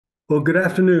Well, good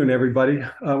afternoon, everybody.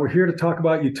 We're here to talk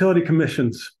about utility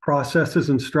commissions, processes,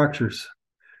 and structures.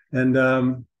 And I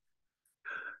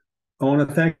want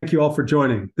to thank you all for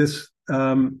joining.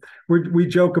 We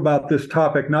joke about this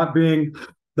topic not being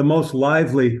the most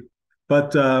lively,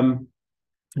 but you're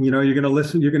going to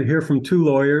listen. You're going to hear from two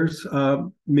lawyers,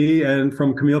 me and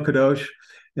from Camille Kadoch,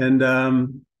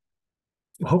 and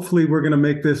hopefully we're going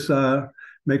to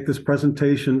make this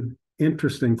presentation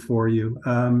interesting for you.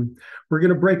 We're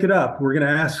going to break it up. We're going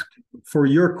to ask for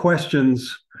your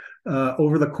questions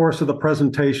over the course of the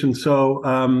presentation. So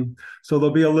there'll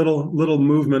be a little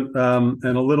movement and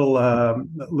a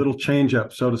little change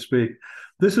up, so to speak.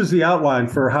 This is the outline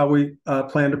for how we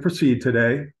plan to proceed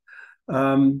today.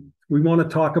 We want to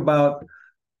talk about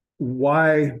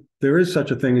why there is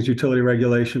such a thing as utility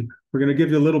regulation. We're going to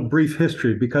give you a little brief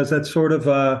history because that's sort of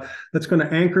that's going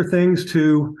to anchor things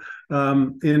to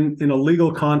in a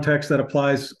legal context that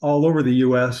applies all over the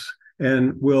U.S.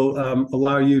 and will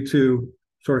allow you to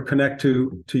sort of connect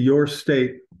to your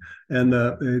state and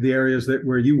the areas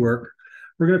where you work.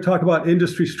 We're going to talk about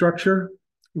industry structure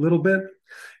a little bit,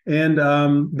 and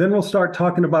then we'll start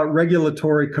talking about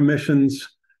regulatory commissions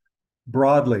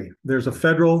broadly. There's a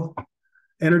federal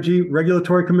Energy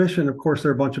Regulatory Commission. Of course,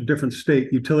 there are a bunch of different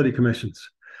state utility commissions.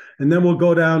 And then we'll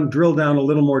drill down a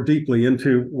little more deeply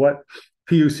into what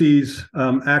PUCs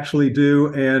actually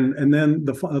do. And then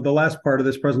the last part of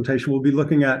this presentation, we'll be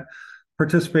looking at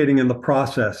participating in the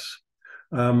process,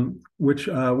 which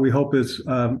we hope is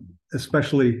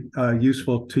especially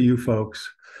useful to you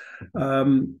folks.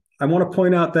 I want to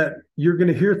point out that you're going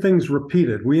to hear things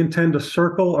repeated. We intend to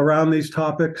circle around these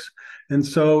topics. And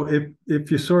so if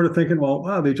you're sort of thinking, well,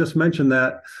 wow, they just mentioned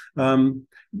that,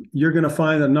 you're going to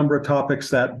find a number of topics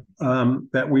that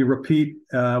we repeat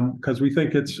because we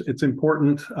think it's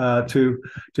important to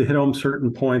hit home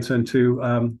certain points and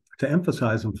to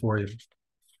emphasize them for you.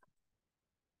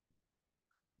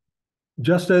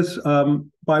 Just as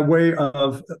by way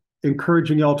of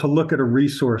encouraging y'all to look at a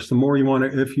resource, the more you want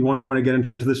to, if you want to get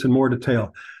into this in more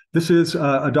detail. This is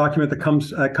a document that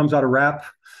comes out of RAP.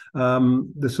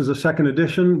 This is a second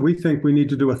edition. We think we need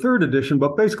to do a third edition,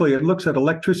 but basically it looks at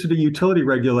electricity utility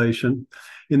regulation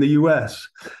in the US.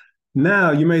 Now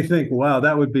you may think, wow,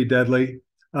 that would be deadly.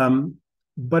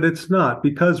 But it's not,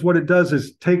 because what it does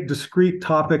is take discrete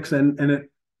topics and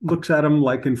it looks at them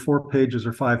like in 4 pages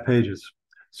or 5 pages.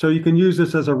 So you can use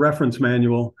this as a reference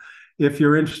manual. If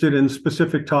you're interested in a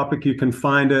specific topic, you can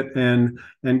find it and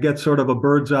get sort of a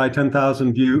bird's eye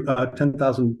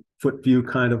 10,000 foot view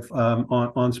kind of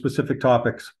on specific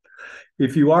topics.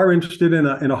 If you are interested in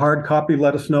a hard copy,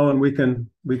 let us know and we can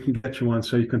get you one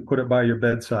so you can put it by your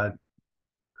bedside.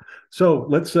 So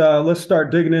let's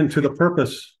start digging into the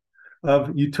purpose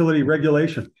of utility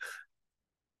regulation.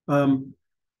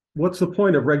 What's the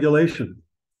point of regulation?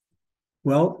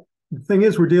 Well, the thing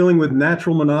is, we're dealing with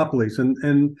natural monopolies,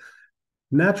 and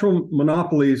natural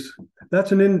monopolies,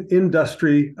 that's an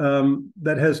industry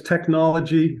that has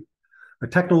technological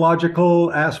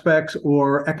aspects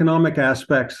or economic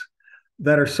aspects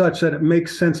that are such that it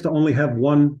makes sense to only have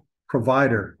one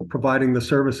provider providing the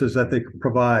services that they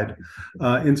provide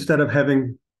instead of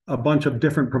having a bunch of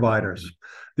different providers.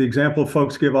 The example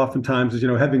folks give oftentimes is,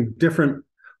 having different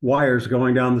wires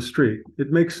going down the street.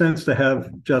 It makes sense to have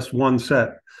just one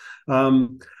set.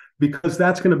 Because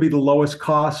that's going to be the lowest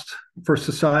cost for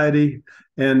society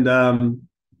and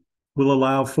will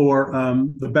allow for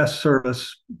the best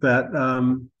service that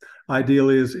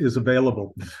ideally is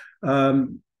available.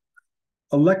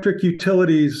 Electric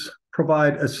utilities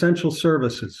provide essential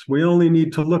services. We only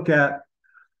need to look at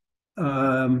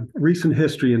recent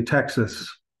history in Texas,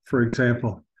 for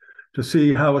example, to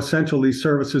see how essential these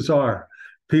services are.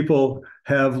 People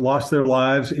have lost their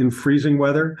lives in freezing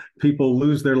weather. People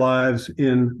lose their lives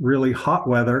in really hot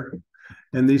weather.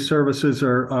 And these services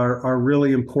are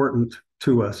really important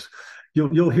to us.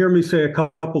 You'll hear me say a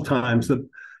couple times that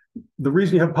the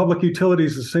reason you have public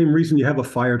utilities is the same reason you have a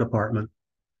fire department.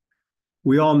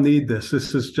 We all need this.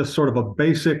 This is just sort of a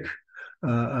basic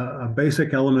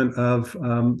element of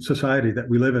society that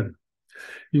we live in.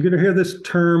 You're going to hear this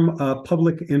term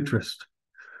public interest.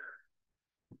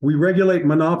 We regulate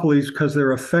monopolies because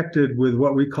they're affected with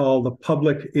what we call the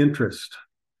public interest.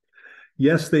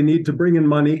 Yes, they need to bring in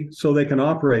money so they can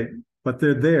operate, but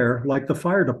they're there like the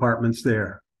fire department's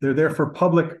there. They're there for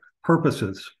public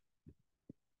purposes.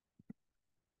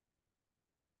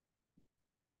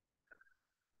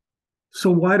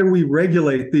 So why do we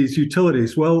regulate these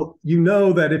utilities? Well, you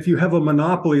know that if you have a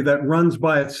monopoly that runs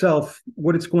by itself,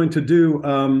 what it's going to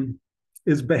do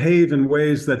is behave in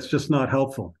ways that's just not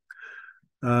helpful.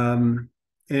 And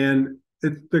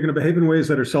they're going to behave in ways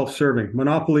that are self-serving.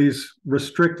 Monopolies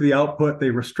restrict the output, they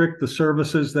restrict the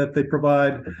services that they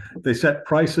provide, they set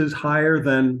prices higher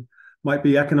than might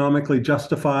be economically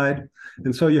justified.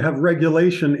 And so you have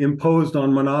regulation imposed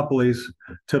on monopolies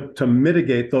to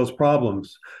mitigate those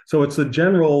problems. So it's the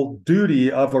general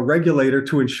duty of a regulator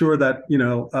to ensure that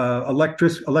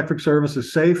electric service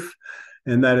is safe,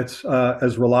 and that it's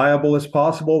as reliable as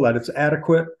possible, that it's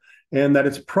adequate, and that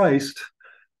it's priced,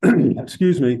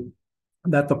 excuse me,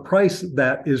 that the price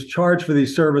that is charged for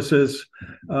these services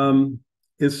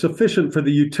is sufficient for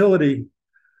the utility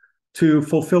to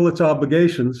fulfill its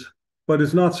obligations, but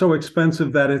is not so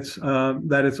expensive that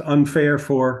it's unfair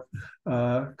for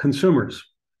consumers.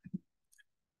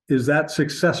 Is that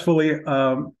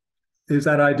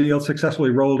ideal successfully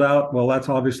rolled out? Well, that's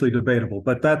obviously debatable,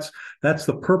 but that's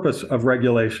the purpose of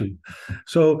regulation.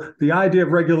 So the idea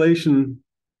of regulation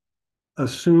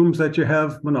assumes that you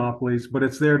have monopolies, but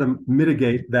it's there to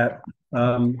mitigate that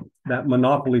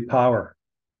monopoly power.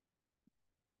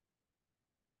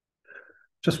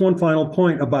 Just one final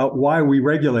point about why we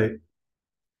regulate.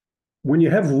 When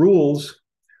you have rules,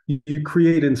 you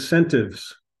create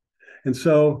incentives. And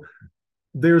so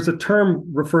there's a term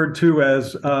referred to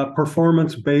as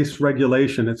performance-based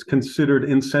regulation. It's considered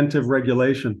incentive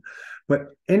regulation. But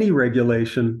any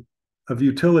regulation of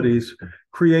utilities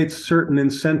creates certain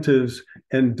incentives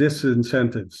and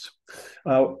disincentives.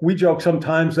 We joke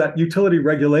sometimes that utility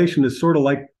regulation is sort of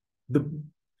like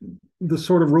the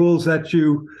sort of rules that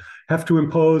you have to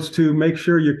impose to make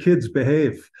sure your kids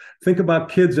behave. Think about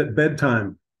kids at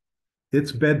bedtime.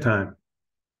 It's bedtime.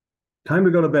 Time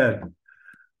to go to bed.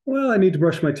 Well, I need to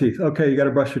brush my teeth. Okay, you got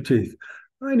to brush your teeth.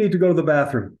 I need to go to the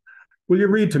bathroom. Will you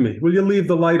read to me? Will you leave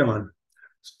the light on?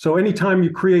 So anytime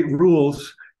you create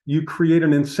rules, you create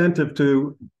an incentive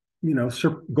to,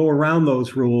 go around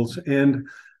those rules. And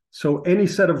so any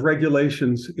set of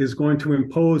regulations is going to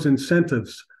impose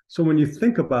incentives. So when you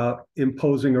think about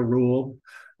imposing a rule,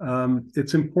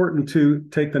 it's important to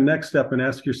take the next step and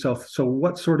ask yourself, so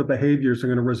what sort of behaviors are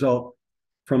going to result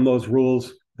from those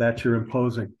rules that you're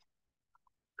imposing?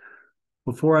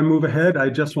 Before I move ahead, I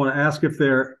just want to ask if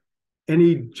there are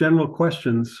any general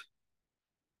questions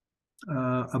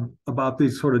about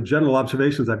these sort of general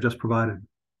observations I've just provided.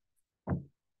 If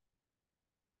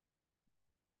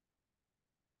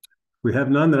we have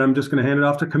none, then I'm just going to hand it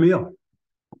off to Camille.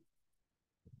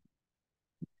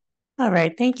 All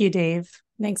right. Thank you, Dave.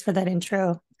 Thanks for that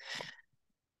intro.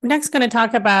 We're next going to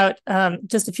talk about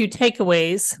just a few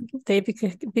takeaways. Dave, if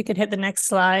you could hit the next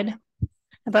slide.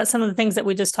 About some of the things that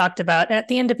we just talked about. At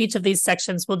the end of each of these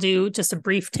sections, we'll do just a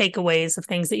brief takeaways of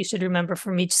things that you should remember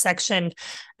from each section.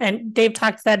 And Dave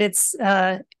talked that it's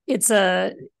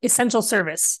a essential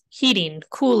service: heating,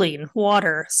 cooling,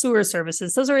 water, sewer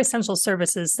services. Those are essential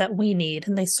services that we need,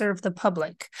 and they serve the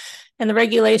public. And the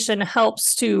regulation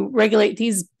helps to regulate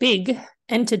these big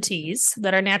entities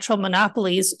that are natural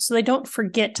monopolies, so they don't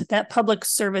forget that public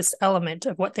service element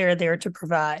of what they're there to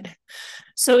provide.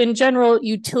 So in general,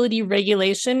 utility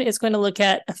regulation is going to look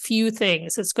at a few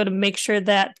things. It's going to make sure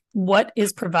that what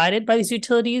is provided by these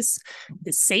utilities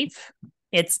is safe,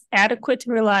 it's adequate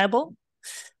and reliable,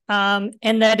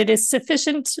 and that it is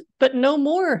sufficient, but no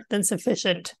more than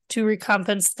sufficient to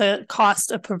recompense the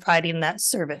cost of providing that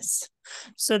service.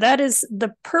 So that is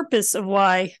the purpose of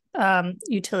why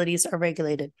utilities are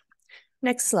regulated.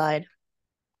 Next slide.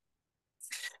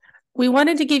 We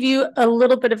wanted to give you a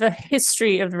little bit of a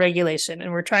history of the regulation,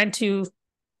 and we're trying to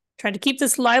keep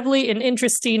this lively and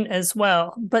interesting as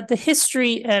well. But the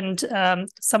history and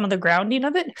some of the grounding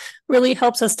of it really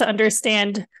helps us to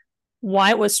understand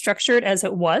why it was structured as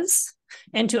it was,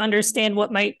 and to understand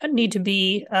what might need to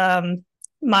be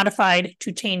modified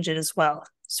to change it as well.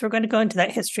 So we're going to go into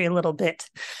that history a little bit.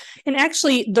 And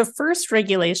actually, the first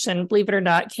regulation, believe it or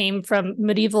not, came from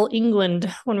medieval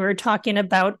England when we were talking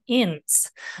about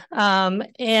inns.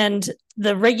 And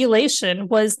the regulation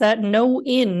was that no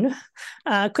inn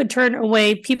could turn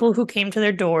away people who came to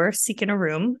their door seeking a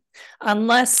room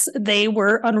unless they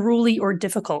were unruly or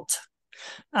difficult.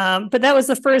 But that was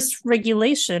the first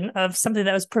regulation of something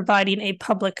that was providing a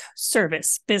public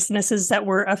service, businesses that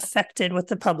were affected with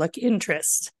the public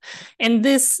interest. And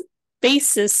this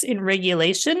basis in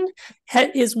regulation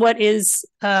is what is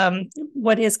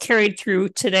carried through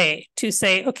today to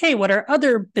say, okay, what are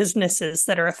other businesses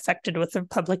that are affected with the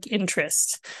public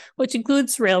interest, which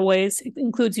includes railways, it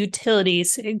includes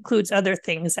utilities, it includes other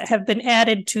things that have been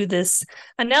added to this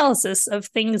analysis of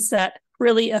things that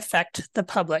really affect the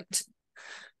public.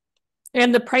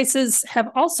 And the prices have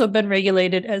also been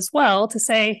regulated as well to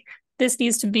say this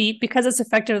needs to be, because it's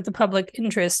effective with the public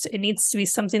interest, it needs to be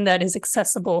something that is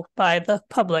accessible by the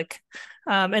public.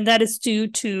 And that is due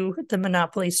to the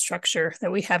monopoly structure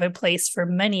that we have in place for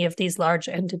many of these large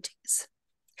entities.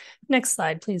 Next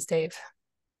slide, please, Dave.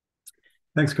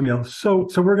 Thanks, Camille. So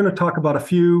we're going to talk about a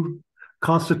few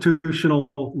constitutional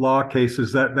law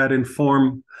cases that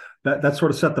inform, that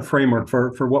sort of set the framework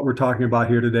for what we're talking about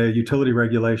here today, utility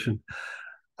regulation.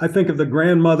 I think of the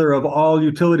grandmother of all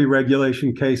utility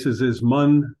regulation cases is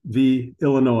Munn v.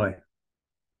 Illinois.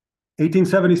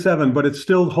 1877, but it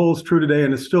still holds true today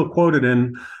and is still quoted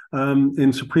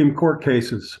in Supreme Court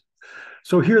cases.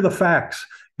 So here are the facts.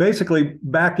 Basically,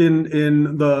 back in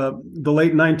the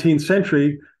late 19th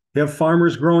century, you have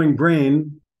farmers growing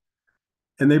grain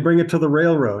and they bring it to the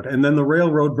railroad, and then the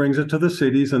railroad brings it to the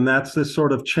cities, and that's this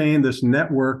sort of chain, this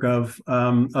network of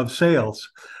sales.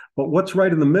 But what's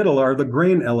right in the middle are the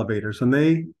grain elevators, and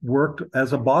they worked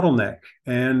as a bottleneck,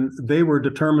 and they were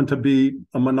determined to be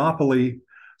a monopoly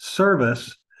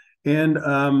service.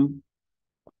 And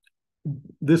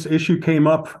this issue came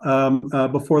up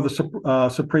before the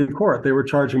Supreme Court. They were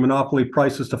charging monopoly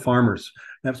prices to farmers.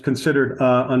 That's considered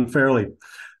unfairly.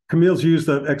 Camille's used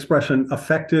the expression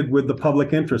affected with the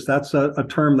public interest. That's a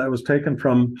term that was taken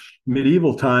from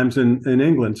medieval times in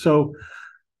England. So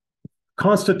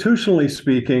constitutionally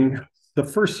speaking, the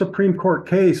first Supreme Court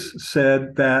case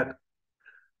said that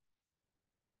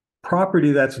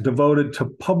property that's devoted to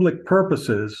public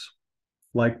purposes,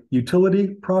 like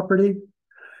utility property,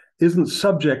 isn't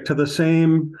subject to the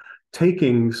same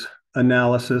takings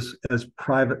analysis as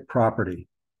private property.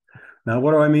 Now,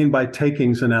 what do I mean by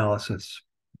takings analysis?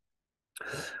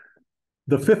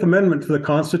 The Fifth Amendment to the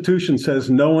Constitution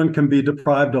says no one can be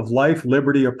deprived of life,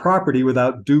 liberty, or property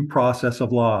without due process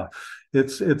of law.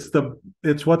 It's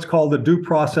what's called the Due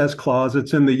Process Clause.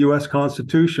 It's in the U.S.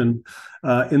 Constitution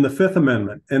in the Fifth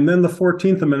Amendment. And then the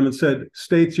 14th Amendment said,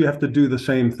 states, you have to do the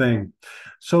same thing.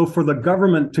 So for the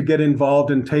government to get involved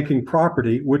in taking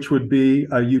property, which would be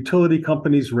a utility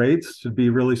company's rates, to be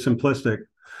really simplistic,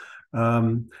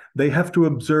 they have to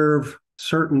observe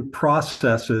certain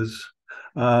processes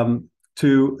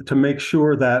to make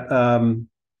sure that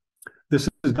this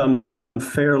is done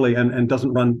fairly and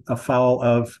doesn't run afoul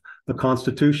of the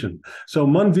Constitution. So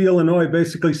Munn v. Illinois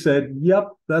basically said, yep,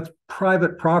 that's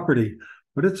private property,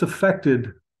 but it's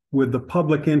affected with the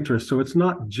public interest. So it's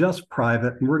not just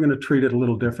private, and we're going to treat it a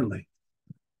little differently.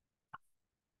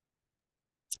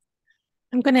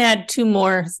 I'm going to add two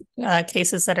more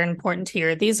cases that are important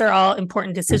here. These are all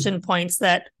important decision points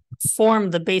that form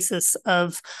the basis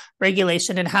of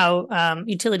regulation and how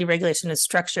utility regulation is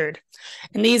structured.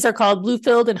 And these are called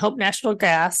Bluefield and Hope National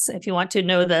Gas, if you want to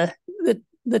know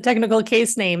the technical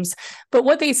case names. But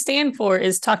what they stand for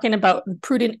is talking about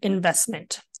prudent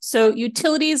investment. So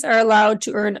utilities are allowed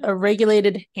to earn a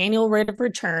regulated annual rate of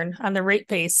return on the rate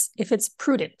base if it's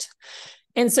prudent.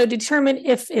 And so determine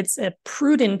if it's a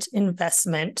prudent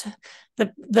investment,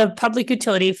 the Public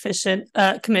Utility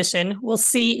Commission will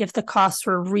see if the costs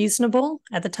were reasonable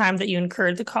at the time that you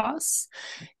incurred the costs.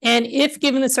 And if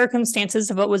given the circumstances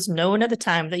of what was known at the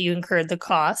time that you incurred the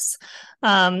costs,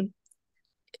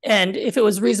 and if it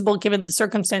was reasonable given the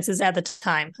circumstances at the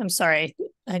time. I'm sorry,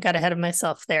 I got ahead of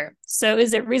myself there. So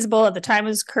is it reasonable at the time it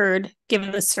was incurred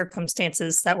given the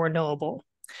circumstances that were knowable?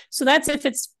 So that's if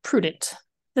it's prudent.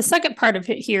 The second part of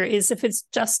it here is if it's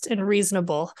just and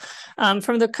reasonable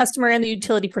from the customer and the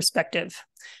utility perspective.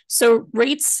 So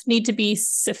rates need to be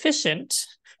sufficient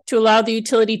to allow the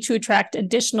utility to attract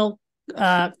additional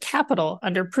capital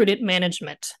under prudent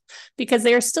management, because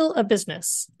they are still a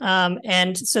business.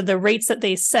 And so the rates that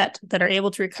they set that are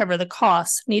able to recover the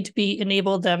costs need to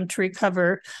enable them to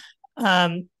recover,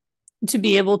 to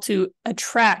be able to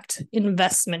attract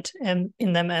investment in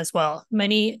them as well.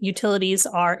 Many utilities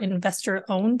are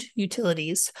investor-owned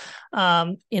utilities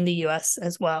in the U.S.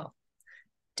 as well.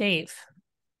 Dave.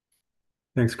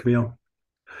 Thanks, Camille.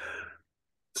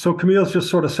 So Camille's just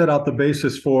sort of set out the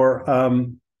basis for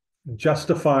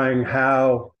justifying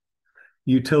how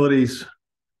utilities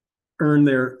earn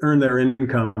their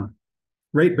income.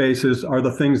 Rate bases are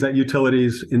the things that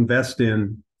utilities invest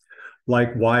in,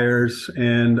 like wires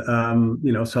and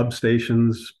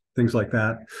substations, things like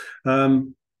that.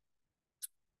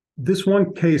 This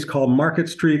one case called Market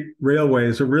Street Railway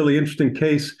is a really interesting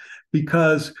case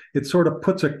because it sort of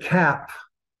puts a cap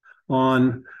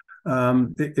on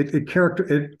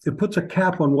it puts a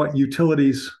cap on what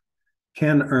utilities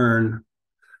can earn.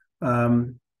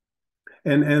 And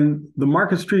the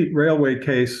Market Street Railway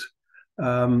case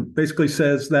basically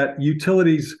says that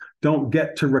utilities don't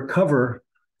get to recover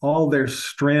all their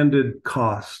stranded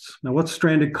costs. Now, what's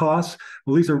stranded costs?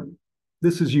 Well, these are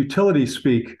this is utility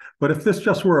speak, but if this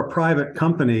just were a private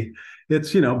company,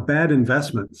 it's, bad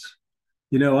investments.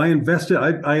 I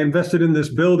invested in this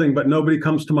building, but nobody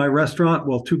comes to my restaurant.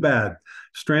 Well, too bad.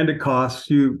 Stranded costs,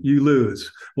 you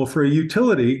lose. Well, for a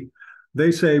utility,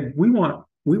 they say we want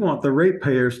the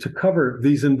ratepayers to cover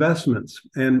these investments.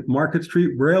 And Market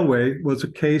Street Railway was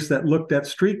a case that looked at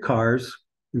streetcars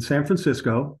in San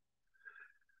Francisco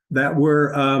that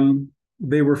were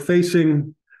they were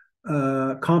facing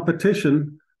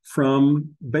competition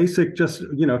from basic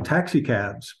taxi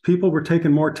cabs. People were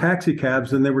taking more taxi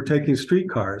cabs than they were taking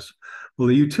streetcars. Well,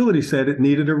 the utility said it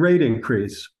needed a rate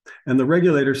increase. And the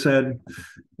regulator said,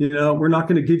 we're not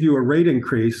going to give you a rate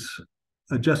increase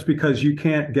just because you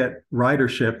can't get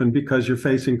ridership and because you're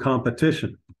facing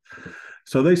competition.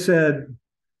 So they said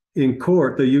in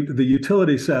court, the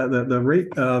utility said that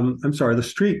the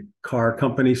streetcar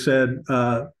company said,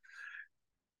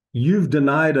 you've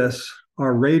denied us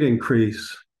our rate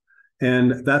increase,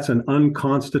 and that's an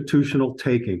unconstitutional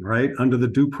taking, right, under the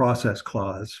Due Process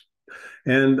Clause.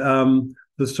 And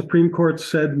the Supreme Court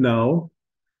said, no,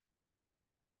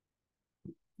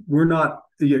 we're not,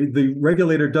 the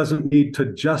regulator doesn't need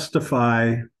to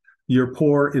justify your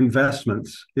poor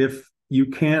investments. If you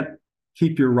can't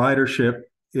keep your ridership,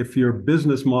 if your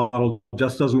business model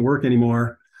just doesn't work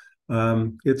anymore,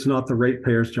 it's not the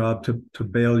ratepayer's job to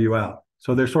bail you out.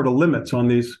 So there's sort of limits on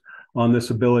this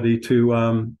ability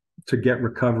to get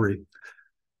recovery.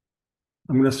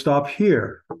 I'm going to stop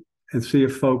here and see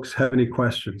if folks have any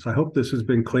questions. I hope this has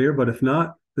been clear, but if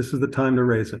not, this is the time to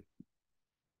raise it.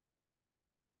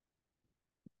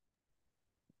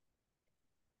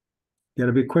 You got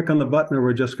to be quick on the button or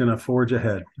we're just going to forge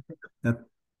ahead.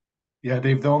 Yeah,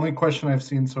 Dave, the only question I've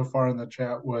seen so far in the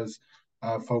chat was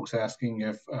folks asking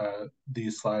if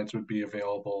these slides would be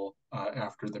available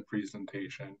after the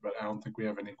presentation, but I don't think we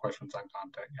have any questions on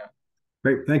content yet.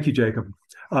 Great, thank you, Jacob.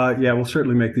 Yeah, we'll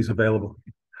certainly make these available.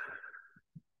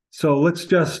 So let's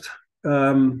just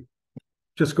go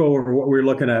over what we're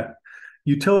looking at.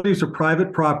 Utilities are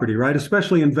private property, right?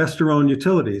 Especially investor-owned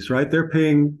utilities, right? They're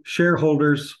paying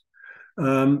shareholders,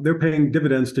 they're paying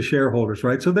dividends to shareholders,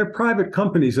 right? So they're private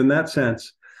companies in that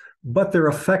sense, but they're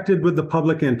affected with the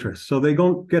public interest. So they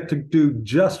don't get to do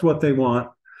just what they want.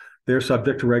 They're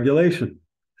subject to regulation.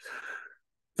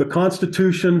 The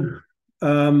Constitution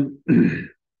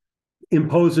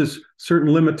imposes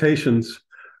certain limitations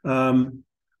on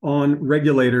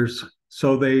regulators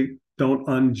so they don't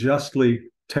unjustly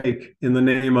take, in the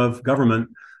name of government,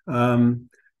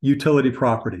 utility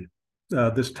property,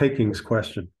 this takings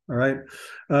question, all right?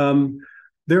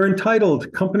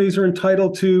 Companies are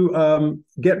entitled to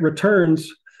get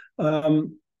returns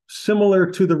similar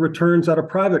to the returns that a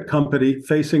private company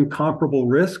facing comparable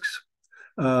risks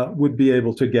would be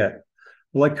able to get.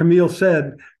 Like Camille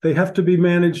said, they have to be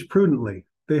managed prudently.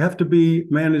 They have to be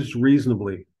managed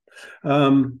reasonably.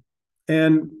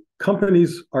 And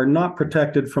companies are not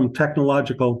protected from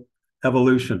technological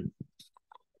evolution.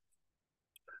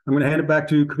 I'm going to hand it back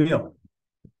to Camille.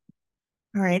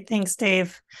 All right, thanks,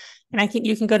 Dave. And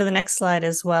you can go to the next slide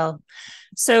as well.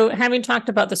 So having talked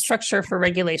about the structure for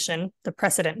regulation, the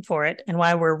precedent for it, and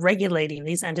why we're regulating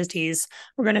these entities,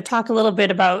 we're going to talk a little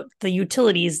bit about the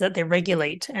utilities that they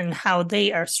regulate and how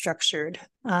they are structured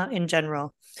in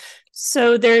general.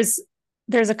 So there's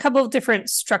a couple of different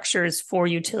structures for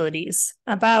utilities.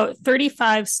 About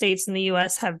 35 states in the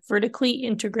US have vertically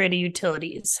integrated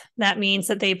utilities. That means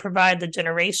that they provide the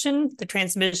generation, the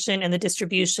transmission, and the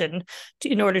distribution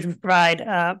in order to provide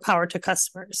power to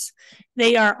customers.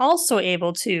 They are also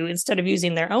able to, instead of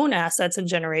using their own assets and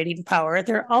generating power,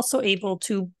 they're also able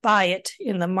to buy it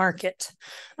in the market.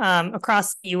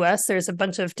 Across the US, there's a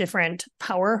bunch of different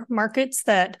power markets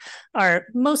that are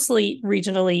mostly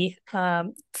regionally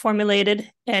formulated,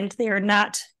 and they are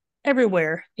not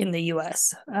everywhere in the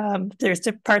US. There's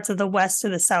parts of the West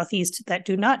and the Southeast that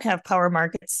do not have power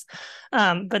markets,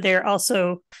 but they're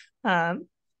also,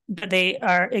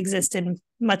 exist in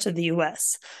much of the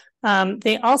US.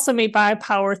 They also may buy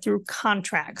power through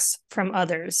contracts from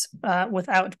others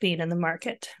without being in the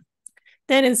market.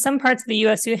 Then in some parts of the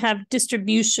US, you have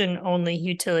distribution-only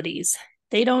utilities.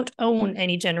 They don't own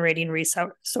any generating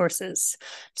resources.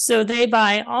 So they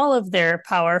buy all of their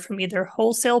power from either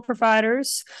wholesale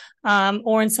providers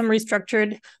or in some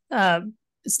restructured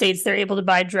states, they're able to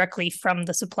buy directly from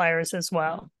the suppliers as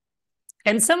well.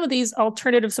 And some of these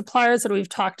alternative suppliers that we've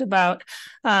talked about,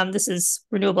 this is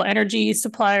renewable energy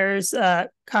suppliers,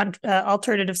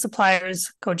 alternative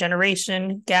suppliers,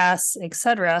 cogeneration, gas,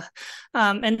 etc.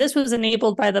 And this was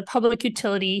enabled by the Public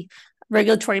Utility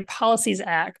Regulatory Policies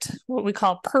Act, what we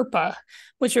call PURPA,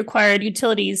 which required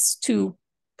utilities to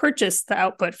purchase the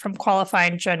output from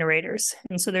qualifying generators.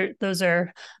 And so those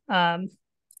are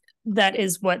that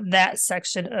is what that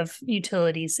section of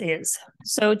utilities is.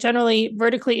 So generally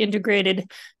vertically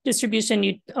integrated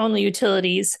distribution only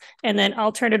utilities, and then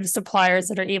alternative suppliers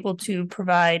that are able to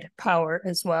provide power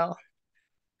as well.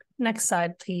 Next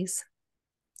slide, please.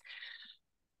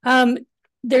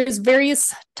 There's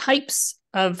various types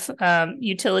of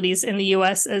utilities in the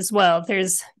US as well.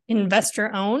 There's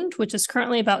investor owned, which is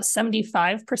currently about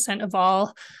 75% of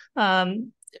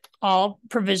all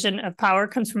provision of power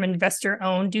comes from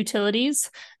investor-owned utilities,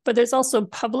 but there's also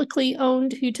publicly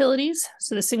owned utilities.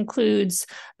 So this includes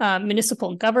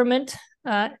municipal government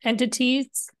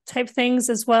entities type things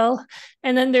as well.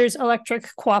 And then there's electric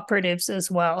cooperatives as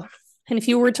well. And if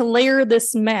you were to layer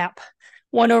this map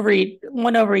one over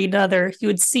another, you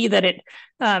would see that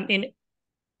in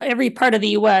every part of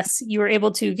the US, you were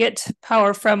able to get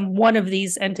power from one of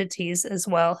these entities as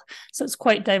well. So it's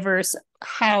quite diverse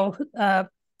how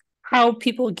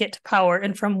people get power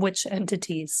and from which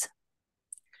entities.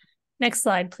 Next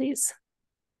slide, please.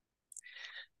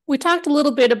 We talked a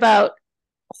little bit about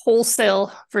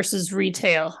wholesale versus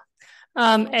retail.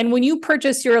 And when you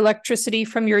purchase your electricity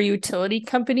from your utility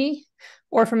company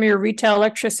or from your retail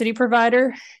electricity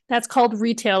provider, that's called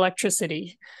retail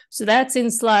electricity. So that's in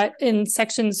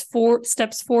steps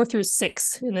 4 through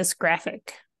 6 in this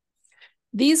graphic.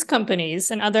 These companies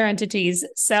and other entities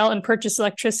sell and purchase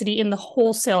electricity in the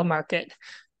wholesale market,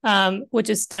 which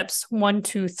is steps 1,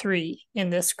 2, 3 in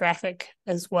this graphic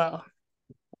as well.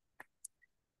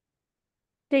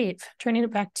 Dave, turning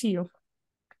it back to you.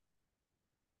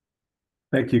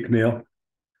 Thank you, Camille.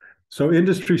 So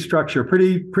industry structure,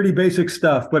 pretty basic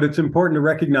stuff, but it's important to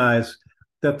recognize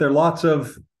that there are lots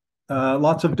of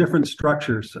different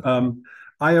structures.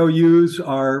 IOUs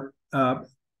are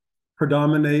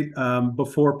predominate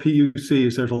before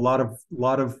PUCs. There's a lot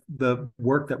of the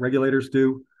work that regulators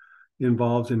do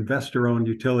involves investor-owned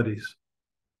utilities.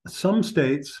 Some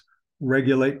states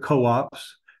regulate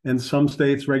co-ops and some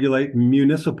states regulate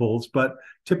municipals, but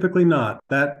typically not.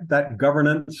 That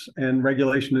governance and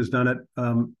regulation is done at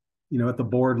at the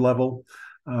board level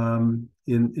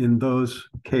in those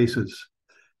cases.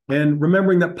 And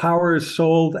remembering that power is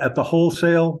sold at the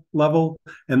wholesale level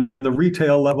and the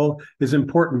retail level is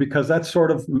important because that sort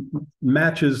of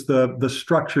matches the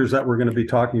structures that we're going to be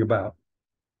talking about.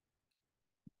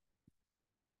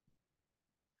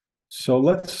 So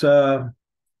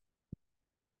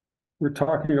we're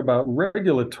talking about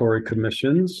regulatory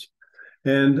commissions,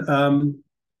 and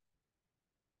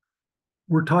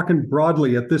we're talking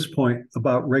broadly at this point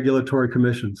about regulatory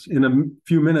commissions. In a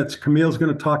few minutes, Camille's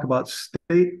going to talk about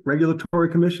state regulatory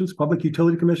commissions, public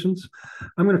utility commissions.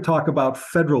 I'm going to talk about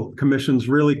federal commissions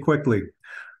really quickly.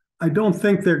 I don't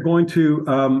think they're going to,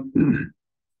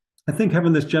 I think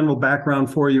having this general background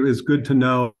for you is good to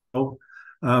know.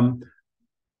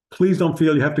 Please don't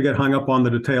feel you have to get hung up on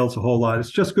the details a whole lot.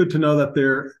 It's just good to know that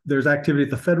there's activity at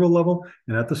the federal level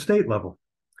and at the state level.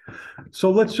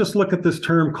 So let's just look at this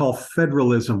term called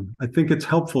federalism. I think it's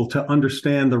helpful to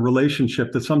understand the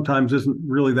relationship that sometimes isn't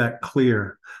really that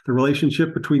clear, the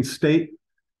relationship between state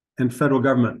and federal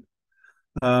government.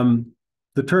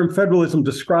 The term federalism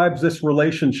describes this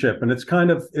relationship, and it's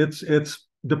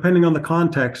depending on the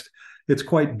context, it's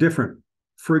quite different.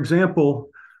 For example,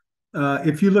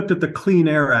 if you looked at the Clean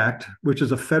Air Act, which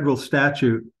is a federal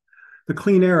statute, the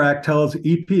Clean Air Act tells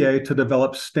EPA to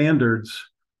develop standards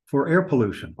for air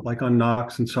pollution, like on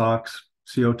NOx and SOx,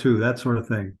 CO2, that sort of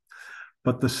thing.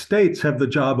 But the states have the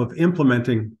job of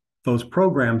implementing those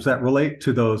programs that relate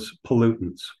to those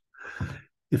pollutants.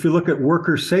 If you look at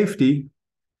worker safety,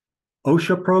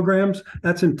 OSHA programs,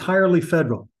 that's entirely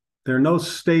federal. There are no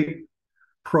state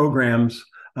programs.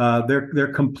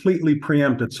 They're completely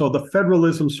preempted. So the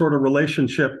federalism sort of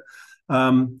relationship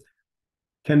can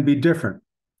be different.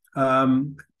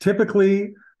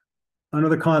 Typically, under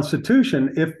the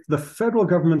Constitution, if the federal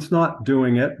government's not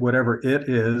doing it, whatever it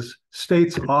is,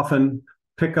 states often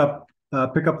pick up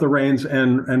the reins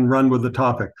and run with the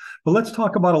topic. But let's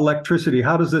talk about electricity.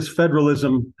 How does this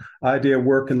federalism idea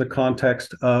work in the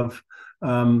context of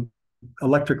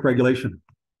electric regulation?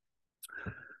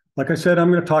 Like I said,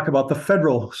 I'm going to talk about the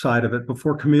federal side of it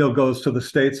before Camille goes to the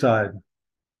state side.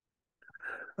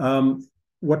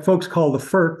 What folks call the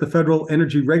FERC, the Federal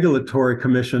Energy Regulatory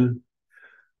Commission,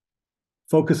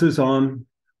 focuses on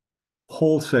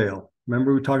wholesale.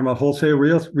 Remember, we were talking about wholesale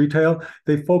retail?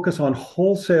 They focus on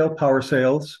wholesale power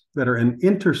sales that are in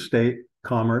interstate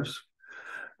commerce.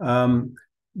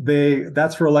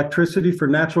 That's for electricity. For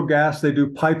natural gas, they do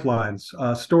pipelines,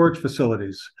 storage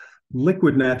facilities.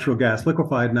 liquid natural gas,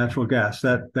 liquefied natural gas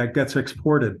that gets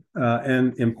exported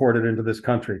and imported into this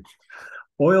country.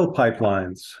 Oil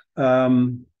pipelines.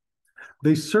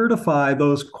 They certify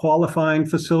those qualifying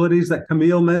facilities that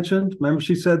Camille mentioned. Remember,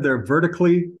 she said they're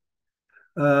vertically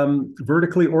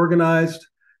organized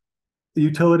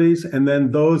utilities, and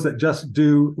then those that just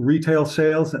do retail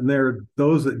sales, and there are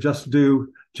those that just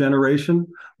do generation.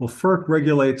 Well, FERC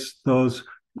regulates those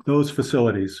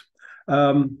facilities.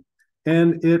 And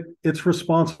it's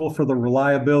responsible for the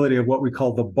reliability of what we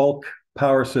call the bulk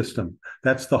power system.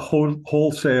 That's the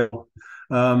wholesale,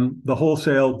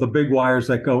 the big wires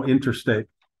that go interstate.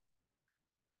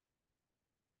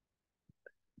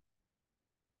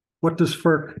 What does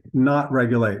FERC not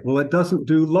regulate? Well, it doesn't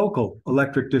do local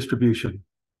electric distribution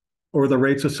or the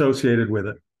rates associated with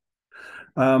it.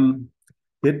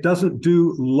 It doesn't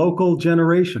do local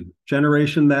generation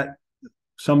that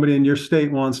somebody in your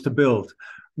state wants to build,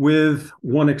 with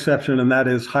one exception, and that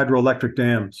is hydroelectric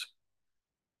dams.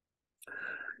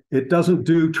 It doesn't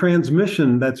do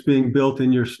transmission that's being built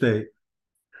in your state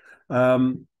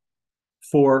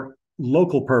for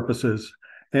local purposes,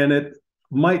 and it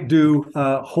might do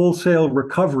wholesale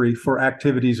recovery for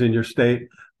activities in your state,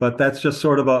 but that's just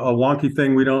sort of a wonky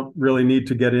thing we don't really need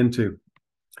to get into.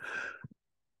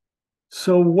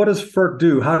 So what does FERC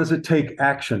do? How does it take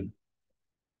action?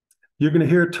 You're going to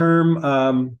hear a term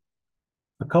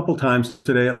a couple times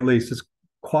today, at least. It's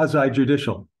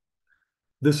quasi-judicial.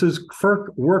 FERC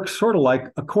works sort of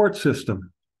like a court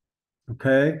system,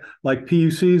 okay? Like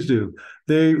PUCs do.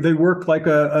 They work like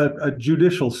a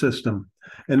judicial system,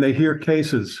 and they hear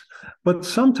cases. But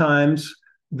sometimes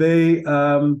they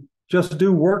just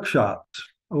do workshops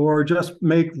or just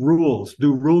make rules,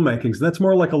 do rulemakings. That's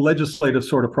more like a legislative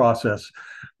sort of process.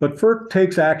 But FERC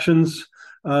takes actions,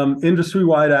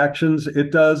 industry-wide actions.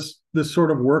 It does this sort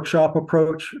of workshop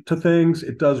approach to things.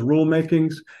 It does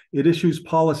rulemakings. It issues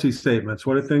policy statements.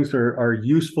 What are things are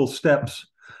useful steps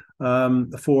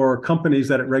for companies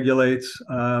that it regulates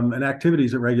and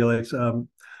activities it regulates,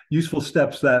 useful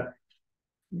steps that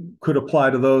could apply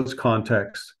to those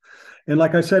contexts. And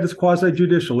like I said, it's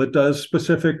quasi-judicial. It does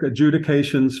specific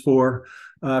adjudications for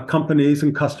companies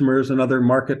and customers and other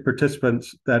market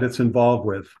participants that it's involved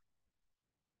with.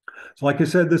 So like I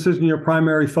said, this isn't your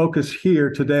primary focus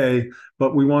here today,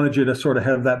 but we wanted you to sort of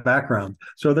have that background.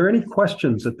 So are there any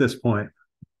questions at this point?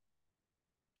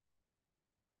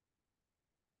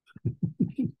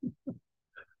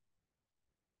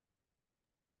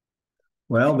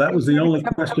 Well, that was the only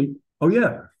question. Oh,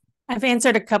 yeah. I've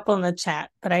answered a couple in the chat,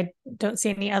 but I don't see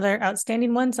any other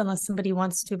outstanding ones unless somebody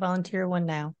wants to volunteer one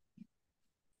now.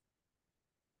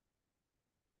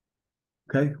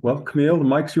 Okay. Well, Camille, the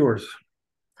mic's yours.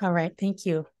 All right. Thank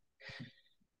you.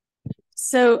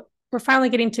 So we're finally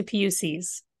getting to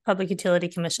PUCs, Public Utility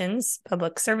Commissions,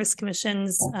 Public Service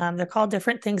Commissions. They're called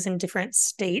different things in different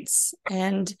states.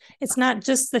 And it's not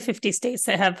just the 50 states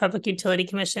that have Public Utility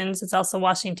Commissions. It's also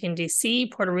Washington, D.C.,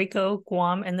 Puerto Rico,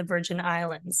 Guam, and the Virgin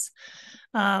Islands.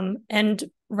 And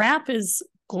RAP is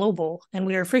global, and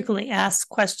we are frequently asked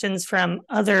questions from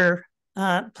other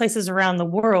places around the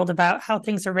world about how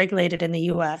things are regulated in the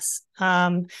U.S.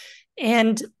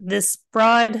 And this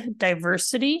broad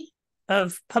diversity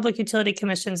of public utility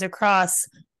commissions across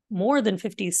more than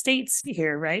 50 states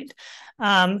here, right,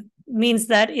 means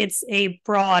that it's a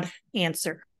broad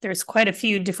answer. There's quite a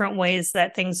few different ways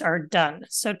that things are done.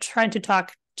 So trying to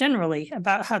talk generally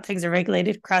about how things are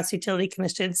regulated across utility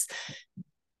commissions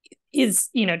is,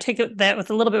 take that with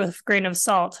a little bit of a grain of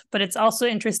salt, but it's also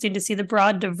interesting to see the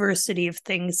broad diversity of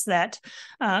things that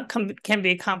can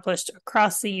be accomplished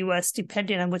across the U.S.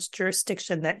 depending on which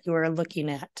jurisdiction that you are looking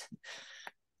at.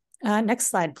 Next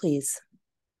slide, please.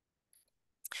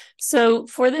 So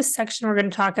for this section, we're going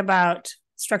to talk about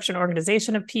structure and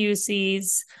organization of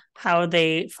PUCs, how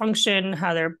they function,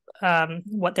 how they're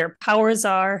what their powers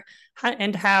are,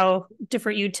 and how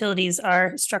different utilities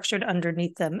are structured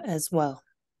underneath them as well.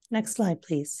 Next slide,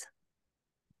 please.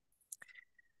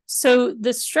 So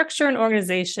the structure and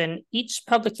organization, each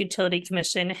public utility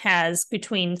commission has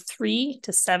between 3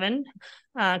 to 7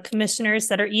 commissioners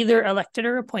that are either elected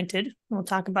or appointed. We'll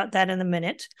talk about that in a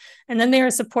minute. And then they are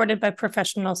supported by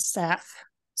professional staff.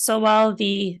 So while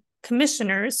the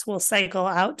commissioners will cycle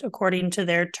out according to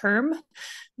their term,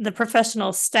 the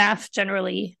professional staff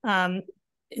generally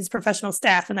is professional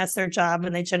staff, and that's their job,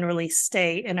 and they generally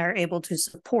stay and are able to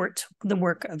support the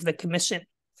work of the commission.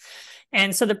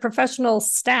 And so the professional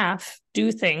staff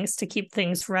do things to keep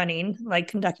things running, like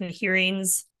conducting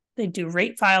hearings. They do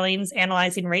rate filings,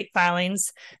 analyzing rate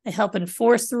filings. They help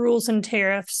enforce the rules and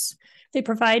tariffs. They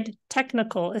provide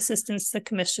technical assistance to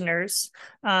commissioners,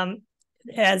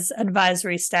 as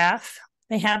advisory staff.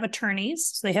 They have attorneys,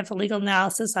 so they have a legal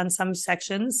analysis on some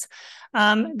sections.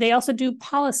 They also do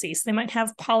policies. They might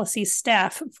have policy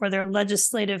staff for their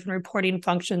legislative and reporting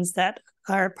functions that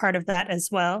are part of that as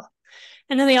well.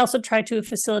 And then they also try to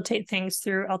facilitate things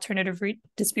through alternative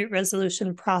dispute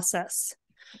resolution process.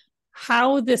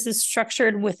 How this is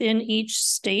structured within each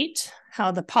state,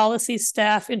 how the policy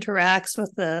staff interacts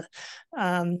with the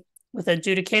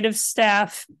adjudicative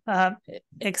staff,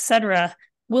 et cetera,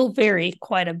 will vary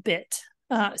quite a bit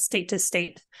state to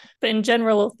state. But in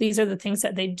general, these are the things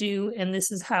that they do, and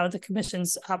this is how the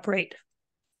commissions operate.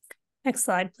 Next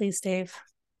slide, please, Dave.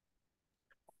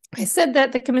 I said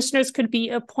that the commissioners could be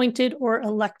appointed or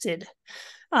elected.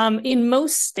 In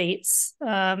most states,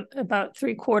 about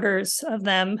 3/4 of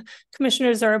them,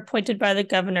 commissioners are appointed by the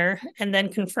governor and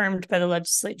then confirmed by the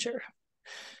legislature.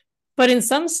 But in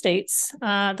some states,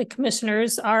 the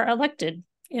commissioners are elected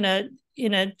in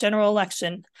a general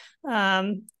election,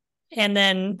 and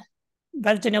then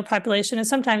by the general population and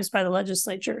sometimes by the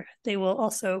legislature. They will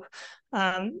also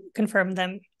confirm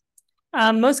them.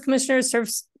 Most commissioners serve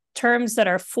terms that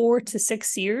are 4 to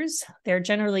 6 years. They're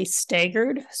generally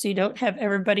staggered, so you don't have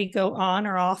everybody go on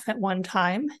or off at one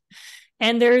time.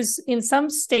 And in some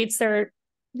states, there are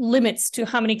limits to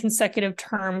how many consecutive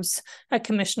terms a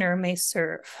commissioner may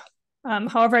serve.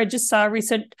 However, I just saw a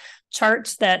recent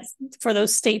chart that for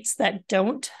those states that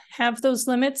don't have those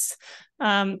limits,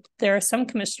 there are some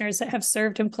commissioners that have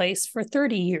served in place for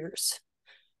 30 years.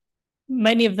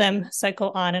 Many of them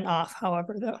cycle on and off,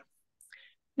 however, though.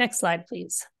 Next slide,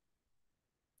 please.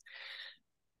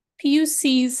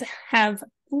 PUCs have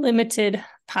limited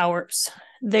powers.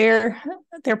 Their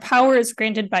power is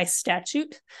granted by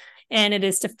statute, and it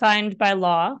is defined by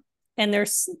law, and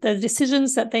the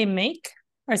decisions that they make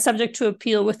are subject to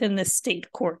appeal within the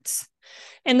state courts.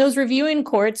 And those reviewing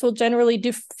courts will generally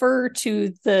defer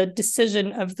to the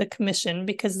decision of the commission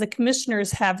because the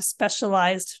commissioners have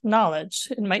specialized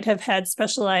knowledge and might have had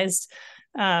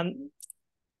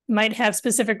might have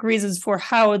specific reasons for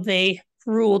how they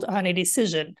ruled on a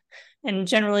decision. And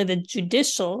generally the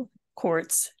judicial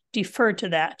courts defer to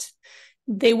that.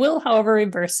 They will, however,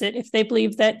 reverse it if they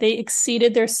believe that they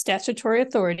exceeded their statutory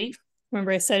authority.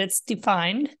 Remember, I said it's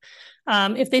defined.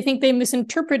 If they think they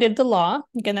misinterpreted the law,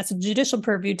 again, that's a judicial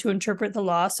purview to interpret the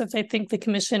law. So if they think the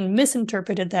commission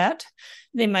misinterpreted that,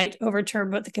 they might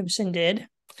overturn what the commission did.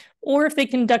 Or if they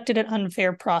conducted an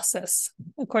unfair process,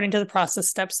 according to the process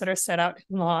steps that are set out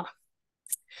in law.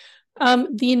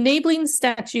 The enabling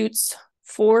statutes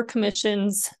for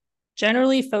commissions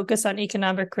generally focus on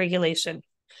economic regulation.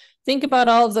 Think about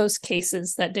all of those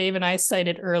cases that Dave and I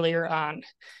cited earlier on.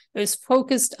 It was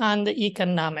focused on the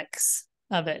economics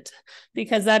of it,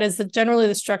 because that is generally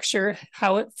the structure.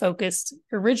 How it focused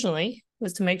originally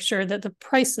was to make sure that the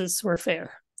prices were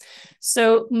fair.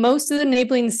 So most of the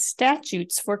enabling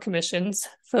statutes for commissions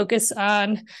focus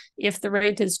on if the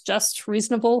rate is just,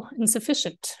 reasonable, and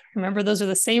sufficient. Remember, those are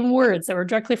the same words that were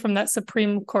directly from that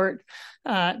Supreme Court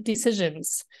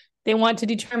decisions. They want to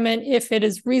determine if it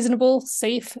is reasonable,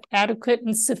 safe, adequate,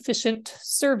 and sufficient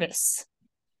service.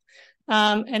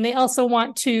 And they also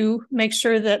want to make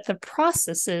sure that the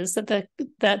processes that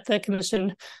the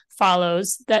commission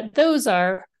follows, that those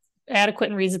are adequate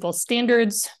and reasonable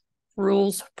standards,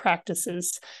 rules,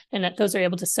 practices, and that those are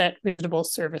able to set reasonable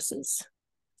services.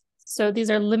 So these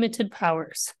are limited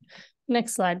powers.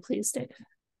 Next slide, please, Dave.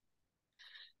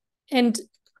 And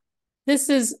this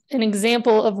is an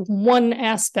example of one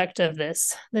aspect of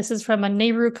this. This is from a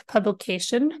NARUC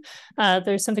publication.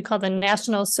 There's something called the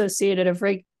National Association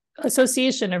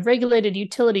of Regulated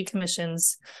Utility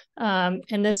Commissions.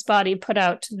 And this body put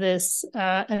out this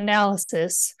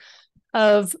analysis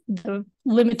of the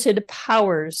limited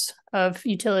powers of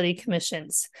utility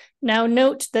commissions. Now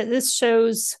note that this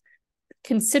shows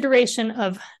consideration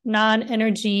of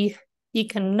non-energy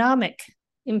economic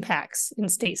impacts in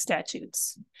state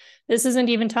statutes. This isn't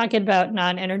even talking about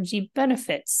non-energy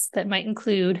benefits that might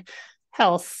include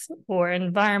health or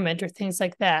environment or things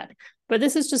like that. But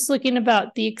this is just looking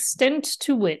about the extent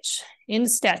to which in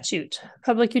statute,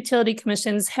 public utility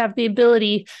commissions have the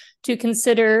ability to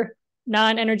consider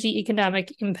non-energy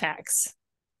economic impacts.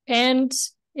 And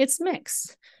it's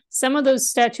mixed. Some of those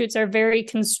statutes are very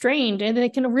constrained and they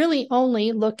can really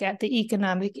only look at the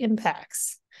economic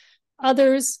impacts.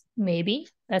 Others, maybe,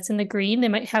 that's in the green, they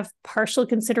might have partial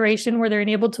consideration where they're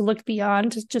able to look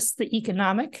beyond just the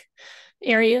economic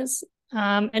areas.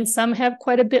 And some have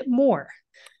quite a bit more,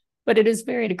 but it is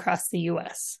varied across the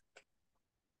US.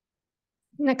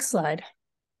 Next slide.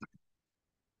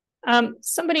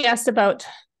 Somebody asked about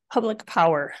public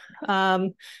power.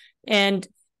 And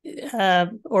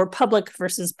or public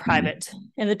versus private.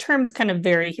 And the terms kind of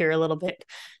vary here a little bit.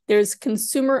 There's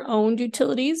consumer-owned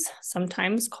utilities,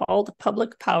 sometimes called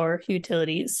public power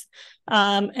utilities.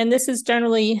 And this is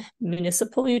generally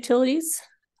municipal utilities.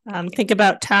 Think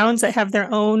about towns that have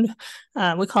their own,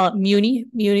 we call it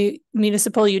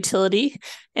municipal utility,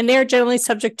 and they are generally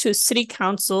subject to a city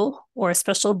council or a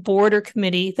special board or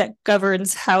committee that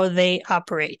governs how they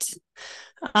operate.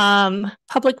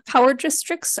 Public power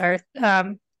districts are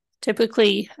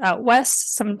typically out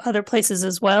west, some other places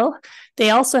as well. They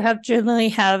also generally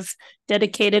have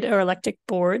dedicated or electric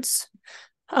boards.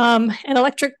 And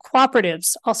electric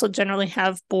cooperatives also generally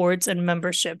have boards and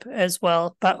membership as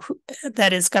well, but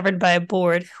that is governed by a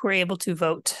board who are able to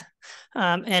vote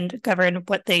and govern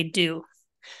what they do.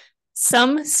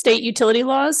 Some state utility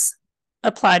laws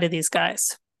apply to these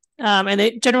guys. And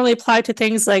they generally apply to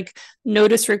things like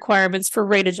notice requirements for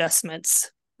rate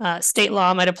adjustments. State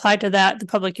law might apply to that. The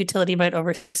Public Utility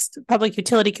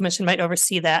Commission might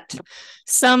oversee that.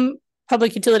 Some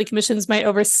Public Utility Commissions might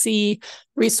oversee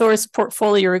resource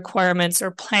portfolio requirements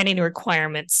or planning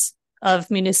requirements of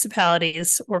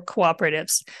municipalities or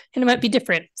cooperatives. And it might be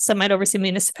different. Some might oversee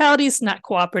municipalities, not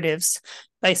cooperatives,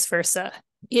 vice versa.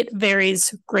 It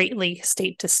varies greatly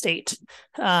state to state,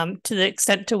 to the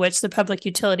extent to which the Public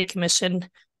Utility Commission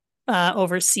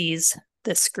oversees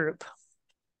this group.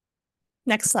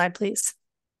 Next slide, please.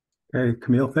 Okay,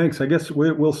 Camille, thanks. I guess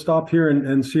we'll stop here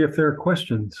and see if there are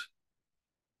questions.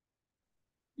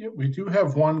 Yeah, we do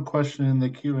have one question in the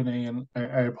Q&A, and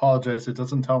I apologize, it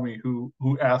doesn't tell me who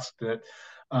asked it.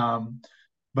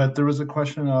 But there was a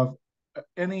question of,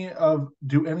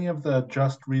 do any of the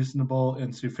just, reasonable,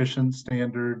 and sufficient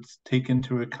standards take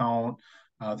into account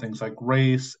things like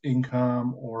race,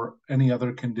 income, or any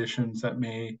other conditions that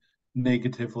may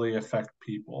negatively affect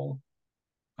people?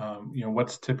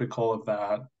 What's typical of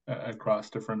that across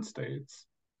different states?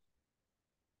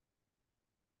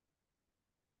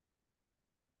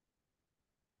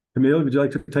 Camille, would you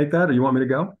like to take that, or you want me to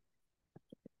go?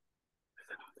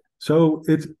 So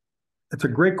it's a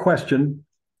great question,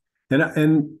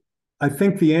 and I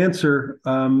think the answer,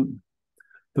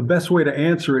 the best way to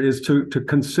answer it is to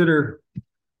consider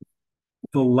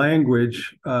the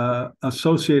language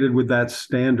associated with that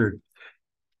standard.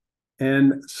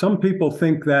 And some people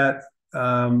think that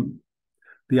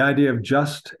the idea of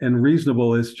just and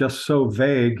reasonable is just so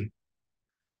vague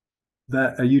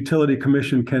that a utility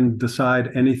commission can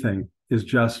decide anything is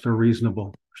just or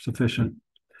reasonable or sufficient.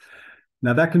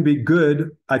 Now, that can be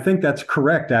good. I think that's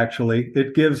correct, actually.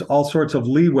 It gives all sorts of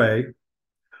leeway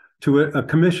to a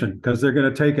commission because they're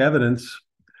going to take evidence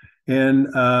and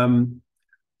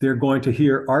they're going to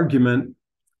hear argument,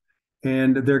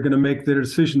 and they're going to make their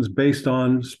decisions based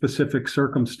on specific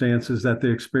circumstances that they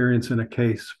experience in a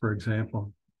case, for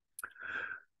example.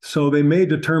 So they may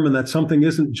determine that something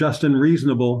isn't just and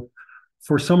reasonable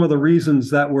for some of the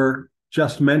reasons that were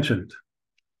just mentioned.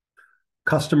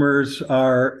 Customers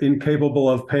are incapable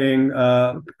of paying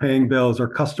bills, or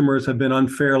customers have been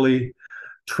unfairly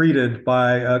treated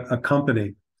by a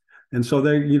company. And so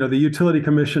the utility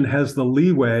commission has the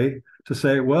leeway to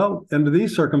say, well, under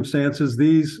these circumstances,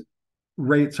 these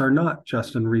rates are not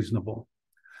just and reasonable.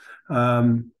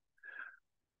 But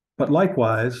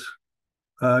likewise,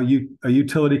 a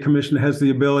utility commission has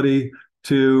the ability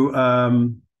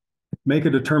to make a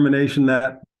determination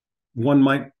that one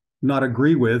might not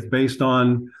agree with based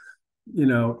on,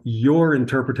 your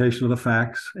interpretation of the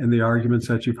facts and the arguments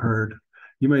that you've heard.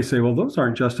 You may say, well, those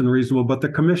aren't just and reasonable, but the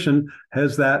commission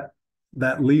has that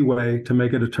leeway to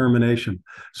make a determination.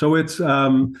 So it's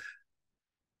the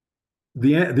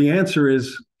answer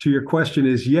is to your question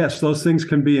is yes, those things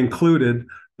can be included,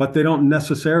 but they don't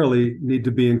necessarily need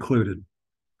to be included.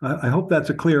 I hope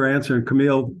that's a clear answer. And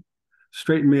Camille,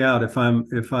 straighten me out if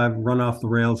I've run off the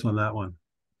rails on that one.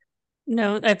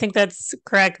 No, I think that's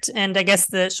correct. And I guess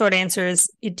the short answer is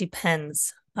it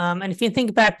depends. And if you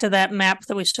think back to that map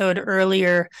that we showed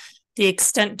earlier, the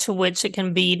extent to which it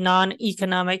can be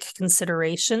non-economic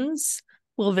considerations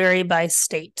will vary by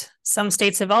state. Some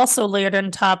states have also layered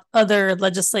on top other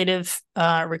legislative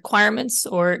requirements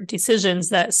or decisions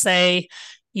that say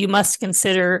you must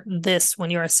consider this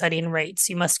when you are setting rates.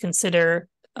 You must consider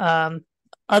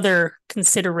other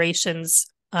considerations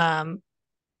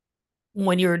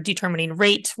when you're determining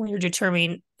rate, when you're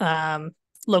determining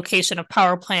location of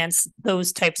power plants,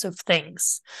 those types of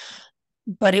things.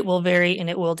 But it will vary and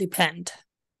it will depend.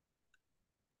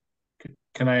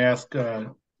 Can I ask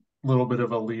a little bit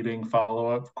of a leading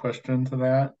follow-up question to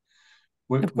that?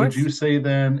 Would you say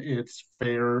then it's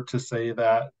fair to say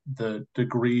that the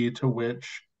degree to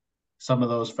which some of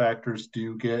those factors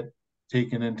do get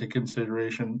taken into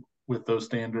consideration with those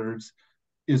standards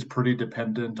is pretty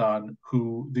dependent on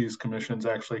who these commissions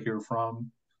actually hear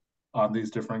from on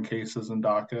these different cases and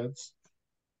dockets.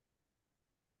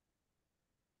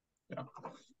 Yeah.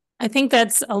 I think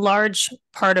that's a large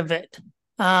part of it.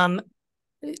 Not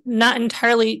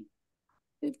entirely,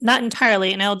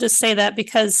 and I'll just say that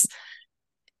because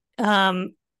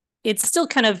it's still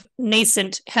kind of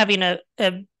nascent having a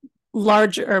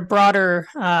larger or broader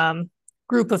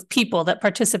group of people that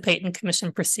participate in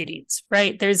commission proceedings,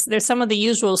 right? There's some of the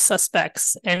usual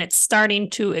suspects, and it's starting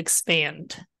to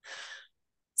expand.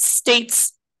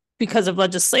 States, because of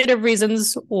legislative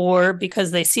reasons or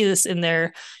because they see this in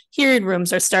their hearing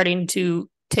rooms, are starting to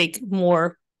take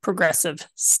more progressive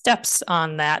steps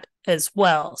on that as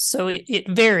well. So it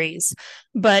varies,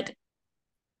 but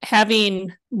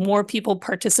having more people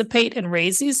participate and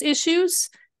raise these issues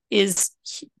is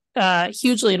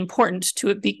hugely important to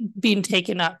it being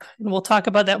taken up. And we'll talk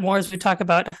about that more as we talk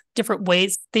about different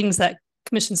ways, things that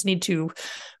commissions need to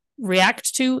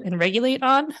react to and regulate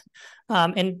on.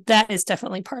 And that is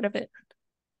definitely part of it.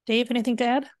 Dave, anything to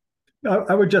add?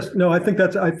 I would just, no, I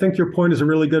think your point is a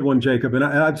really good one, Jacob. And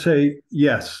I'd say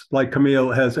yes, like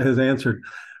Camille has answered.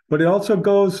 But it also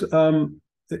goes,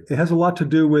 it has a lot to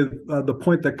do with the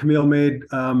point that Camille made,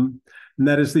 and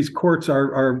that is these courts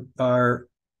are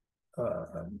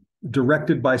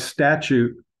directed by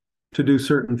statute to do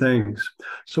certain things.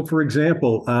 So, for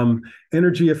example,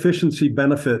 energy efficiency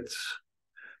benefits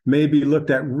may be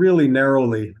looked at really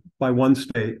narrowly by one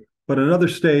state, but another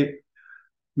state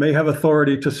may have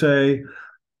authority to say,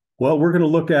 well, we're going to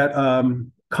look at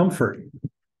comfort,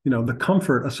 the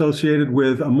comfort associated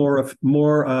with a more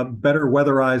better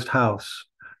weatherized house,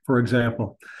 for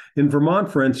example. In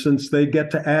Vermont, for instance, they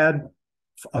get to add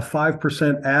a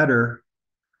 5% adder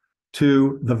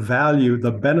to the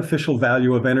beneficial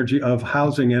value of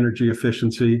housing energy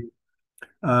efficiency,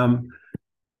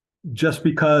 just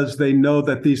because they know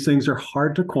that these things are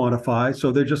hard to quantify.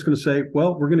 So they're just going to say,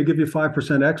 well, we're going to give you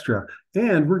 5% extra,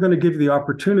 and we're going to give you the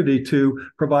opportunity to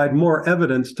provide more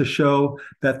evidence to show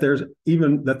that there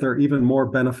are even more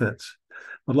benefits.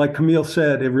 But like Camille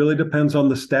said, it really depends on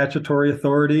the statutory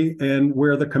authority and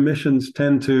where the commissions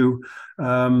tend to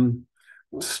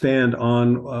stand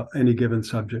on any given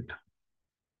subject.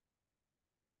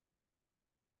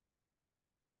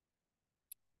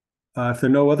 If there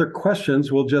are no other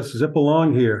questions, we'll just zip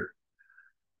along here.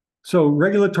 So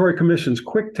regulatory commissions,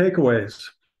 quick takeaways.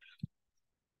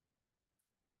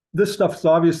 This stuff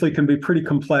obviously can be pretty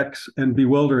complex and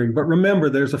bewildering, but remember,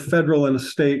 there's a federal and a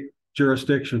state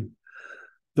jurisdiction.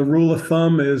 The rule of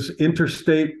thumb is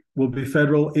interstate will be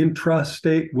federal,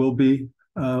 intrastate will be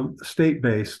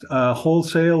state-based.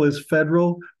 Wholesale is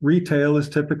federal, retail is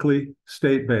typically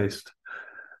state-based.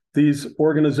 These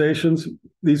organizations,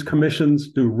 these commissions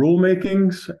do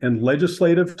rulemakings and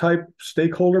legislative type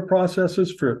stakeholder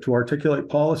processes to articulate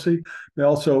policy. They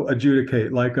also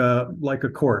adjudicate like a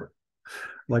court,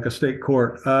 like a state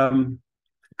court.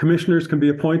 Commissioners can be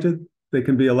appointed, they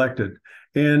can be elected.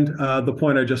 And the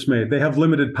point I just made, they have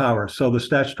limited power. So the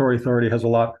statutory authority has a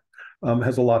lot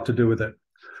to do with it.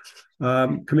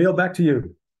 Camille, back to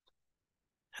you.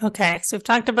 Okay, so we've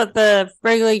talked about the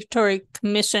regulatory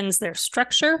commissions, their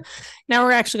structure. Now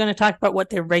we're actually going to talk about what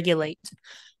they regulate.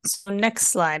 So next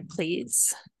slide,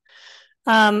 please.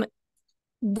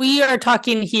 We are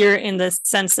talking here in the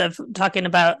sense of talking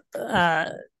about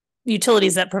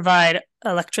utilities that provide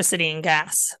electricity and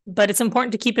gas. But it's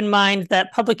important to keep in mind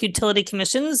that public utility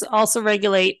commissions also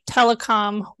regulate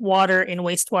telecom, water, and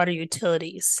wastewater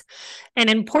utilities. And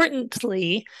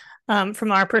importantly,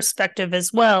 from our perspective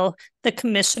as well, the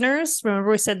commissioners, remember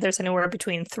we said there's anywhere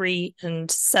between 3 and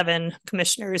 7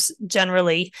 commissioners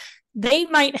generally, they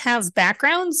might have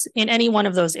backgrounds in any one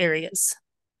of those areas.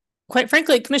 Quite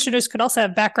frankly, commissioners could also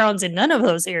have backgrounds in none of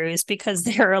those areas because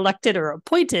they're elected or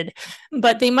appointed,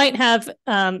 but they might have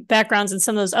backgrounds in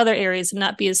some of those other areas and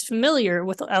not be as familiar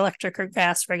with electric or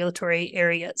gas regulatory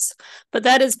areas. But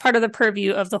that is part of the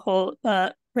purview of the whole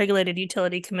Regulated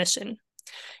Utility Commission.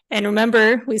 And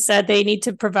remember, we said they need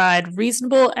to provide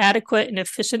reasonable, adequate, and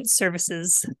efficient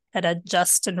services at a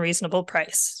just and reasonable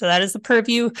price. So that is the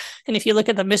purview. And if you look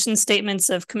at the mission statements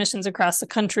of commissions across the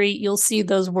country, you'll see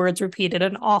those words repeated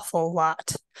an awful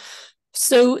lot.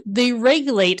 So they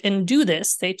regulate and do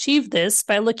this. They achieve this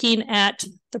by looking at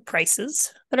the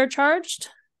prices that are charged.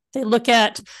 They look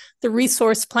at the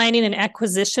resource planning and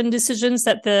acquisition decisions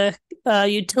that the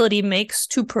utility makes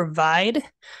to provide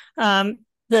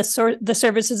the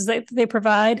services that they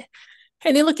provide,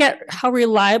 and they look at how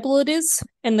reliable it is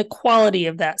and the quality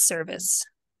of that service.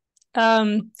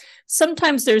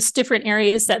 sometimes there's different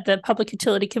areas that the Public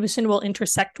Utility Commission will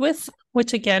intersect with,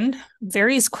 which again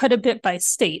varies quite a bit by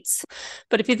states.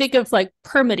 But if you think of like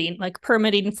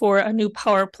permitting for a new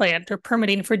power plant or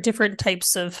permitting for different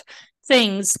types of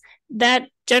things, that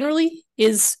generally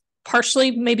is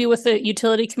partially maybe with the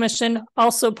Utility Commission,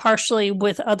 also partially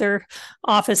with other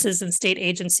offices and state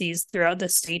agencies throughout the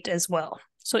state as well.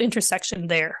 So intersection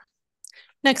there.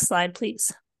 Next slide,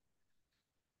 please.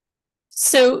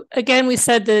 So again, we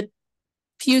said that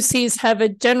PUCs have a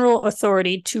general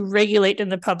authority to regulate in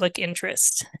the public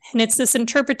interest. And it's this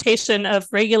interpretation of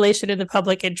regulation in the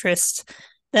public interest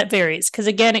that varies, because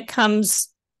again, it comes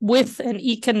with an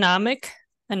economic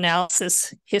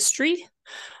analysis history,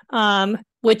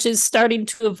 which is starting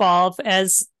to evolve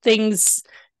as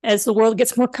the world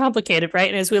gets more complicated, right?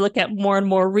 And as we look at more and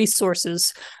more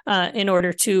resources in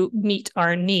order to meet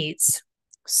our needs.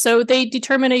 So they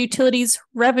determine a utility's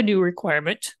revenue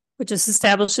requirement, which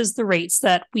establishes the rates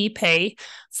that we pay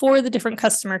for the different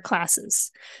customer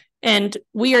classes. And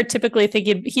we are typically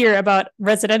thinking here about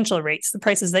residential rates, the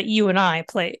prices that you and I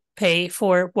pay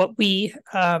for what we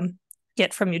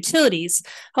get from utilities.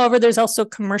 However, there's also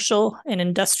commercial and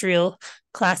industrial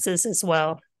classes as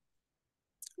well.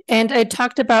 And I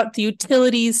talked about the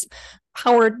utilities'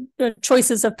 power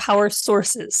choices of power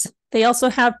sources. They also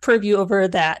have purview over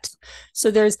that.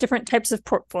 So there's different types of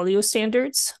portfolio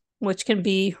standards, which can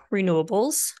be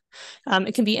renewables.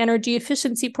 It can be energy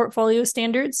efficiency portfolio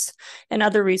standards and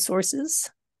other resources.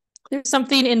 There's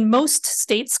something in most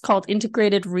states called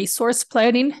integrated resource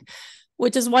planning,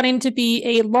 which is wanting to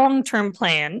be a long-term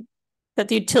plan that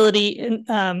the utility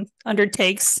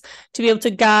undertakes to be able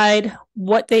to guide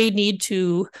what they need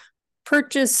to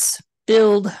purchase,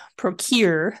 build,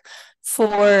 procure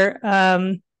for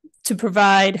to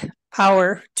provide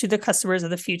power to the customers of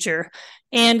the future.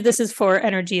 And this is for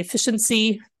energy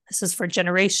efficiency. This is for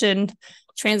generation,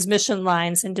 transmission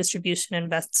lines, and distribution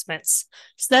investments.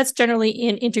 So that's generally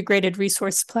in integrated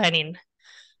resource planning.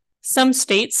 Some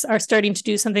states are starting to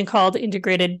do something called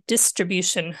integrated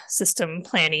distribution system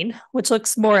planning, which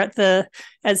looks more at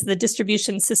as the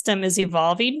distribution system is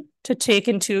evolving to take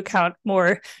into account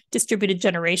more distributed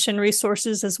generation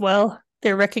resources as well.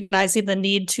 They're recognizing the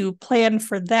need to plan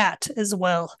for that as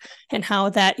well and how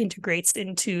that integrates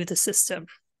into the system.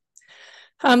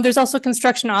 There's also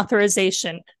construction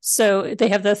authorization. So they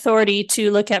have the authority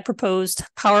to look at proposed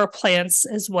power plants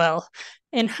as well.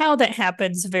 And how that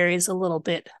happens varies a little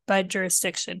bit by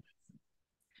jurisdiction.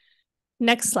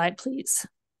 Next slide, please.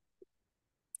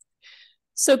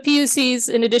 So PUCs,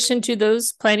 in addition to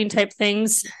those planning type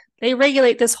things, they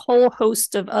regulate this whole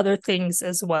host of other things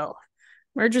as well.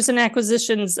 Mergers and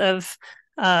acquisitions of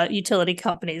utility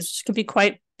companies, which can be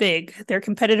quite big. Their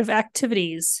competitive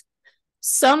activities.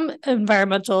 Some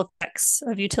environmental effects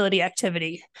of utility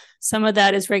activity. Some of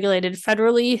that is regulated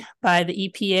federally by the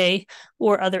EPA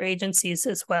or other agencies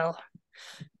as well.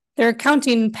 Their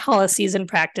accounting policies and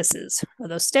practices. Are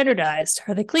those standardized?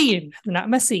 Are they clean? They're not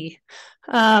messy.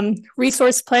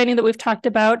 Resource planning that we've talked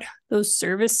about, those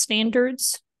service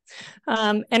standards.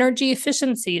 Energy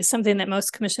efficiency is something that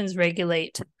most commissions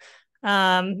regulate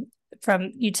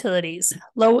from utilities.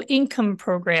 Low income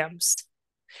programs.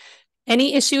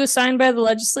 Any issue assigned by the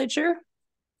legislature,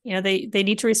 they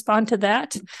need to respond to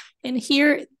that. And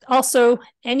here also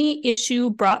any issue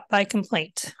brought by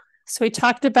complaint. So we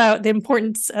talked about the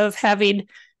importance of having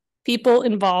people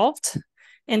involved.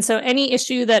 And so any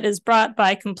issue that is brought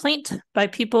by complaint by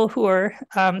people who are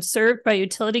served by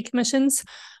utility commissions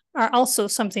are also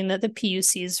something that the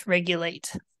PUCs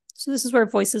regulate. So this is where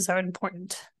voices are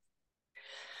important.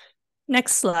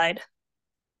 Next slide.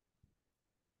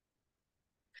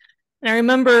 And I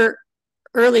remember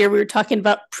earlier we were talking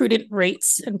about prudent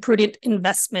rates and prudent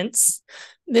investments.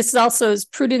 This also is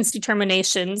prudence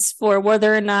determinations for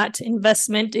whether or not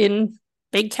investment in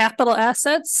big capital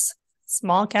assets,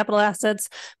 small capital assets,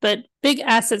 but big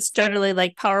assets generally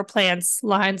like power plants,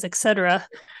 lines, etc.,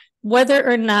 whether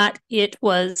or not it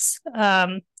was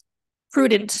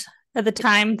prudent at the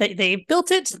time that they built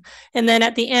it. And then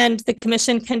at the end, the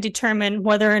commission can determine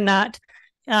whether or not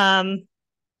that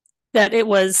it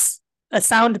was a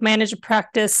sound managed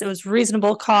practice, it was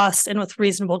reasonable cost and with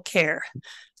reasonable care.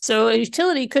 So a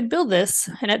utility could build this,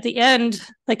 and at the end,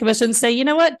 the commission say, you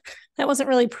know what, that wasn't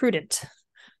really prudent.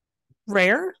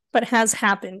 Rare, but has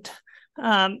happened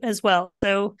as well.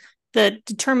 So the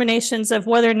determinations of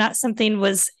whether or not something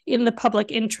was in the public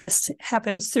interest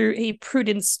happens through a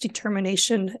prudence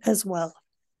determination as well.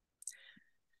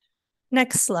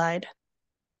 Next slide.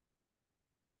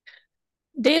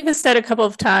 Dave has said a couple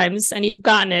of times, and you've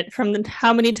gotten it from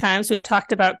how many times we've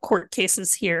talked about court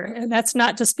cases here. And that's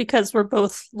not just because we're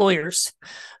both lawyers,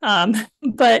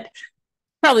 but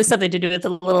probably something to do with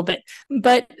it a little bit.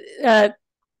 But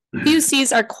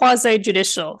PUCs are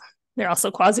quasi-judicial. They're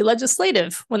also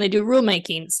quasi-legislative when they do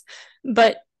rulemakings.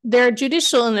 But they're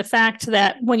judicial in the fact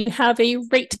that when you have a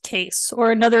rate case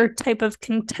or another type of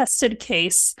contested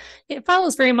case, it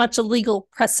follows very much a legal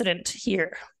precedent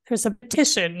here. There's a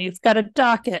petition, you've got a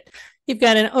docket, you've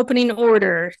got an opening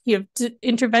order, you have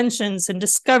interventions and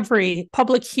discovery,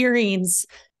 public hearings,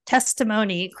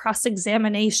 testimony,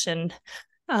 cross-examination,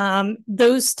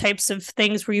 those types of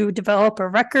things where you develop a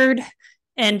record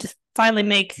and finally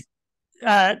make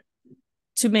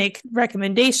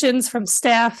recommendations from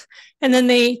staff, and then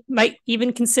they might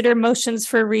even consider motions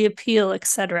for reappeal,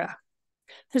 etc.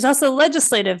 There's also a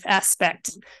legislative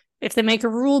aspect. If they make a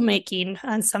rulemaking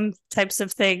on some types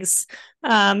of things,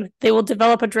 they will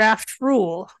develop a draft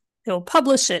rule. They'll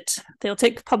publish it. They'll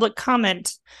take public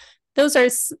comment. Those are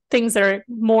things that are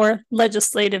more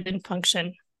legislative in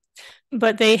function,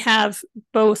 but they have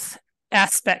both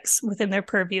aspects within their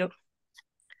purview.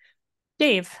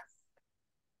 Dave.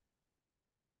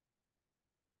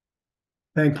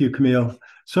 Thank you, Camille.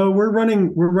 So we're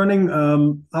running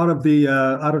out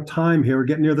of time here. We're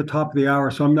getting near the top of the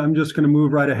hour, so I'm just going to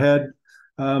move right ahead.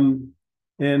 And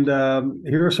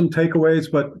here are some takeaways,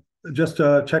 but just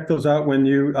check those out when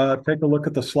you take a look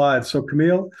at the slides. So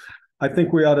Camille, I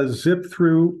think we ought to zip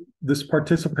through this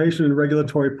participation in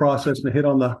regulatory process and hit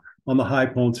on the high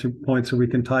points so we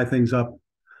can tie things up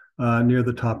near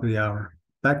the top of the hour.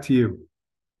 Back to you.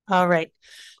 All right.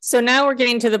 So now we're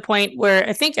getting to the point where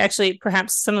I think actually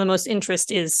perhaps some of the most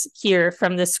interest is here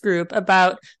from this group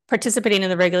about participating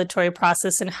in the regulatory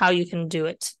process and how you can do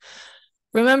it.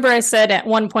 Remember, I said at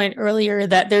one point earlier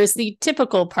that there's the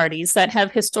typical parties that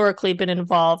have historically been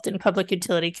involved in Public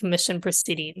Utility Commission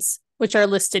proceedings, which are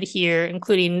listed here,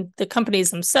 including the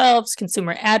companies themselves,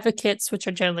 consumer advocates, which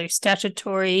are generally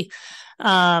statutory,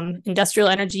 industrial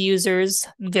energy users,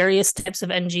 various types of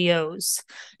NGOs,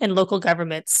 and local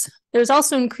governments. There's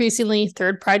also increasingly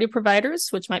third-party providers,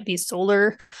 which might be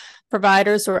solar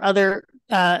providers or other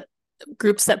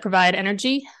groups that provide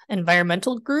energy,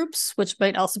 environmental groups, which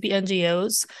might also be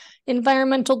NGOs.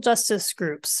 Environmental justice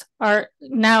groups are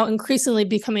now increasingly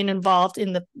becoming involved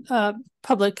in the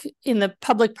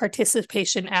public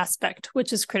participation aspect,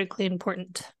 which is critically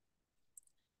important.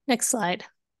 Next slide.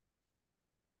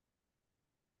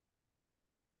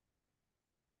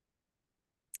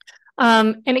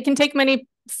 And it can take many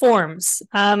forms.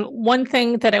 One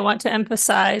thing that I want to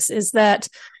emphasize is that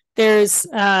there's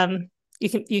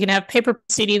you can have paper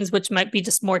proceedings, which might be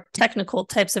just more technical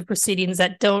types of proceedings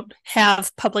that don't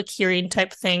have public hearing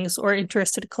type things or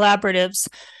interested collaboratives.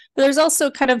 But there's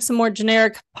also kind of some more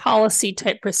generic policy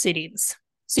type proceedings.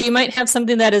 So you might have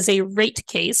something that is a rate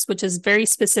case, which is very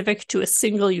specific to a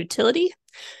single utility.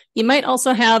 You might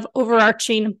also have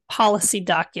overarching policy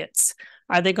dockets.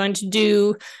 Are they going to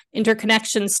do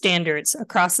interconnection standards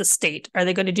across the state? Are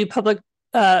they going to do public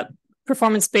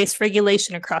performance-based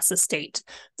regulation across the state?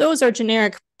 Those are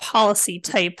generic policy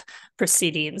type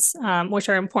proceedings, which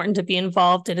are important to be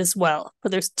involved in as well.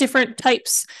 But there's different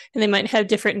types, and they might have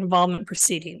different involvement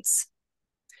proceedings.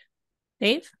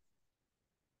 Dave?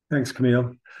 Thanks,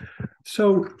 Camille.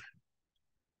 So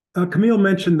Camille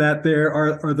mentioned that there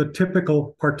are the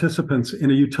typical participants in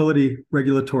a utility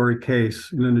regulatory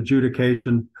case, in an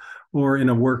adjudication, or in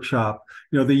a workshop.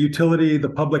 You know, the utility, the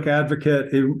public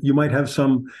advocate, you might have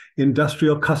some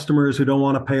industrial customers who don't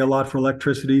want to pay a lot for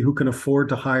electricity, who can afford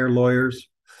to hire lawyers.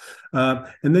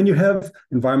 And then you have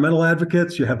environmental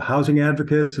advocates, you have housing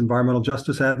advocates, environmental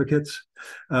justice advocates.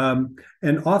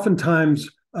 And oftentimes,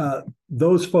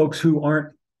 those folks who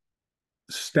aren't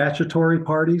statutory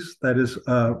parties, that is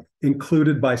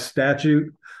included by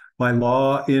statute, by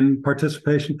law in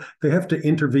participation, they have to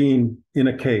intervene in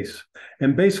a case.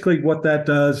 And basically what that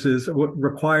does is what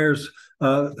requires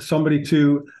somebody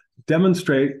to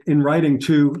demonstrate in writing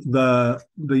to the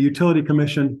utility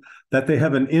commission that they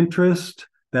have an interest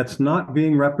that's not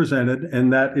being represented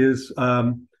and that is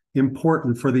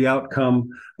important for the outcome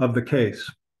of the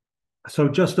case. So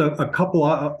just a couple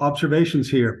of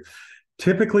observations here.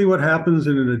 Typically what happens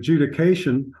in an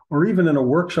adjudication or even in a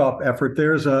workshop effort,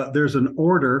 there's an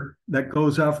order that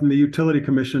goes out from the utility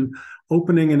commission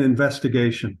opening an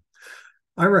investigation.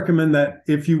 I recommend that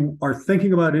if you are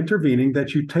thinking about intervening,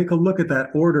 that you take a look at that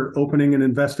order opening an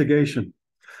investigation.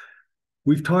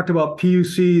 We've talked about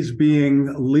PUCs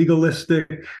being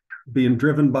legalistic, being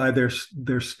driven by their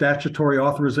statutory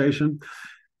authorization.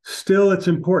 Still, it's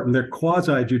important. They're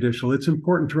quasi-judicial. It's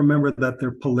important to remember that they're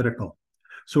political.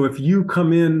 So if you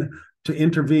come in to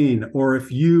intervene, or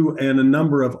if you and a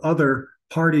number of other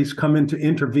parties come in to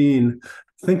intervene,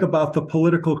 think about the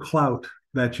political clout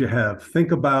that you have.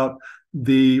 Think about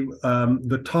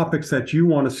the topics that you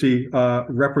want to see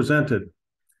represented.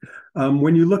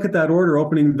 When you look at that order,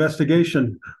 opening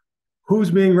investigation,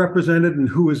 who's being represented and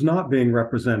who is not being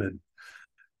represented?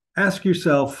 Ask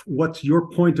yourself, what's your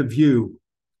point of view?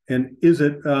 And is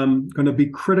it going to be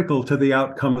critical to the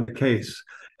outcome of the case?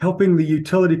 Helping the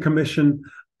Utility Commission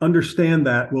understand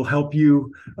that will help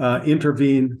you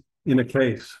intervene in a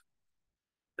case.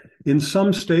 In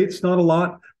some states, not a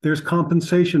lot, there's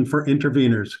compensation for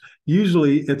interveners.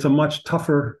 Usually it's a much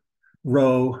tougher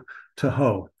row to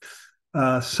hoe.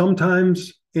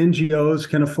 Sometimes NGOs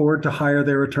can afford to hire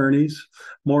their attorneys.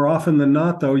 More often than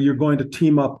not, though, you're going to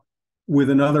team up with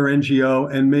another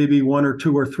NGO, and maybe one or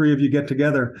two or three of you get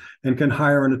together and can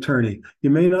hire an attorney. You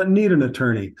may not need an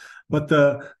attorney, but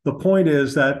the point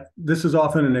is that this is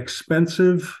often an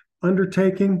expensive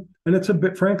undertaking, and it's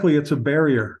frankly, it's a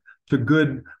barrier to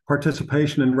good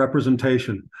participation and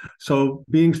representation. So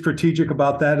being strategic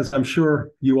about that, as I'm sure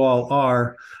you all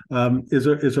are,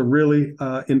 is a really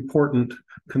important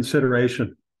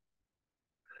consideration.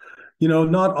 You know,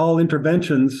 not all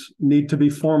interventions need to be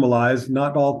formalized.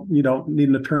 Not all, you don't need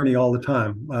an attorney all the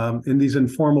time. In these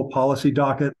informal policy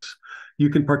dockets,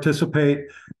 you can participate.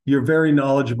 You're very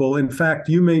knowledgeable. In fact,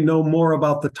 you may know more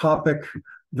about the topic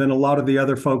than a lot of the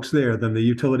other folks there, than the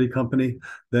utility company,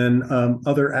 than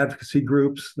other advocacy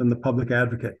groups, than the public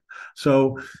advocate.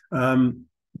 So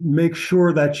make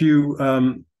sure that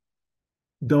you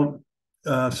don't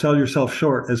sell yourself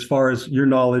short as far as your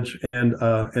knowledge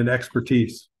and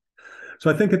expertise. So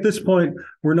I think at this point,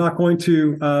 we're not going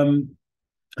to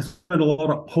spend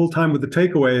whole time with the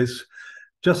takeaways.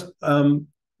 Just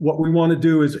what we want to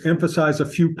do is emphasize a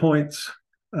few points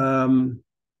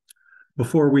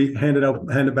before we hand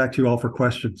it back to you all for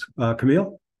questions.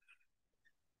 Camille?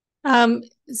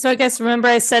 So I guess, remember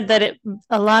I said that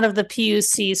a lot of the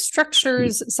PUC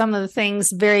structures, some of the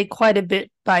things vary quite a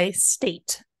bit by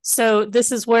state. So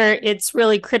this is where it's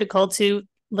really critical to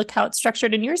look how it's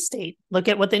structured in your state. Look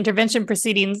at what the intervention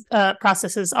proceedings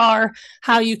processes are,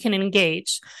 how you can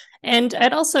engage. And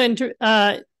I'd also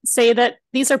say that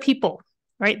these are people,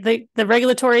 right? The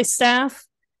regulatory staff,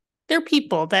 they're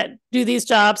people that do these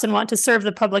jobs and want to serve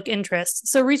the public interest.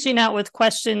 So reaching out with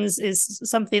questions is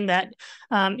something that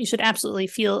you should absolutely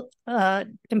feel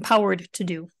empowered to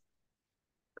do.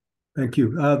 Thank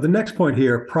you. The next point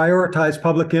here, prioritize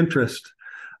public interest.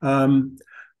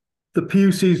 The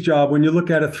PUC's job, when you look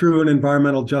at it through an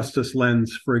environmental justice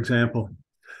lens, for example,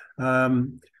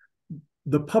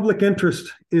 the public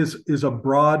interest is a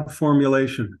broad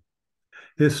formulation.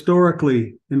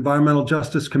 Historically, environmental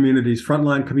justice communities,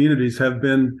 frontline communities have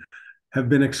been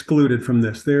excluded from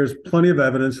this. There's plenty of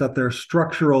evidence that there are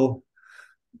structural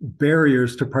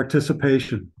barriers to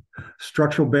participation,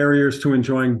 structural barriers to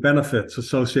enjoying benefits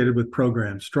associated with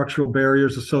programs, structural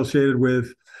barriers associated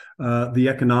with the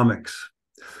economics.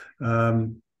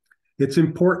 It's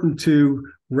important to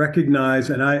recognize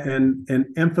and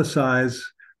emphasize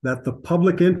that the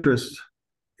public interest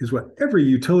is what every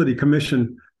utility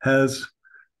commission has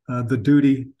the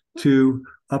duty to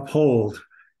uphold,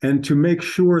 and to make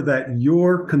sure that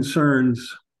your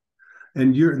concerns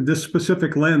and this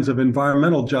specific lens of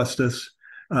environmental justice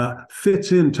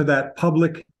fits into that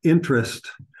public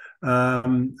interest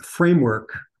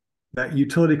framework that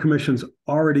utility commissions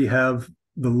already have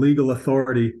the legal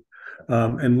authority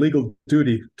and legal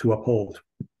duty to uphold.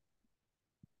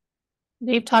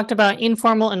 Dave talked about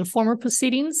informal and formal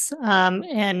proceedings,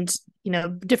 and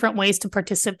different ways to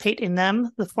participate in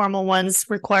them. The formal ones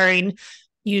requiring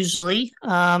usually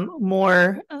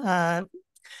more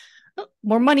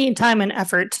money and time and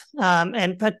effort,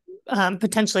 and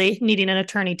potentially needing an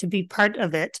attorney to be part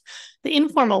of it. The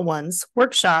informal ones,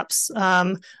 workshops,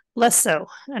 less so.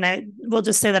 And I will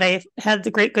just say that I had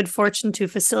the great good fortune to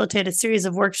facilitate a series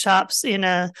of workshops in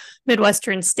a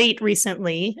Midwestern state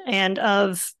recently, and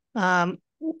of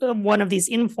one of these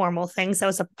informal things that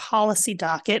was a policy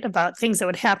docket about things that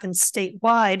would happen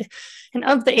statewide. And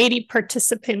of the 80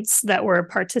 participants that were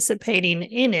participating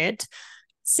in it,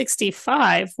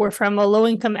 65 were from a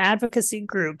low-income advocacy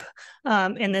group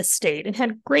in this state, and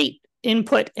had great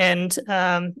input and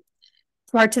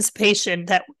participation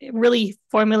that really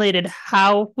formulated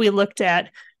how we looked at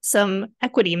some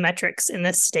equity metrics in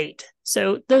this state.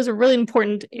 So those are really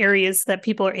important areas that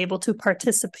people are able to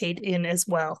participate in as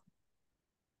well.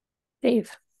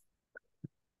 Dave.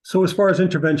 So as far as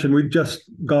intervention, we've just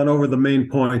gone over the main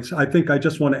points. I think I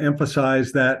just want to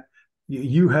emphasize that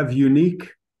you have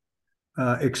unique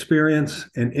experience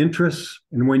and interests.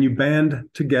 And when you band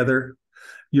together,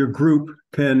 your group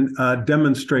can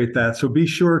demonstrate that. So be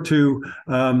sure to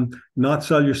not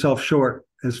sell yourself short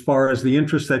as far as the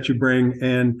interest that you bring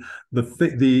and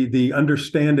the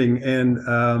understanding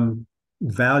and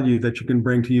value that you can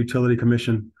bring to utility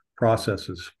commission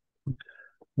processes.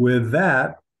 With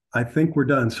that, I think we're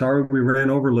done. Sorry we ran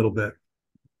over a little bit.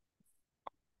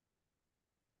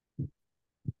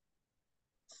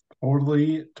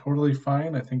 Totally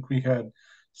fine. I think we had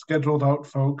scheduled out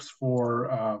folks for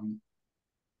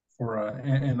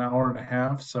an hour and a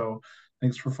half. So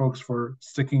thanks for folks for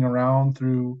sticking around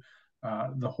through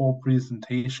the whole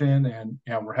presentation. And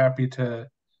yeah, we're happy to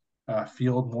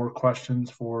field more questions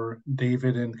for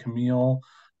David and Camille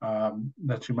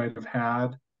that you might have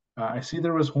had. I see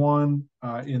there was one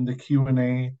in the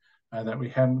Q&A that we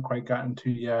hadn't quite gotten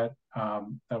to yet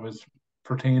that was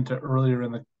pertained to earlier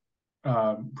in the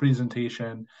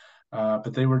presentation,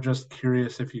 but they were just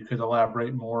curious if you could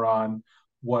elaborate more on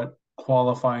what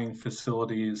qualifying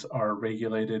facilities are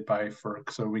regulated by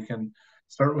FERC. So we can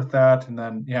start with that, and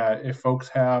then yeah, if folks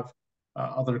have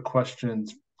other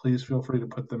questions, please feel free to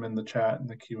put them in the chat in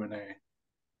the Q&A.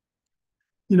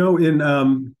 You know, in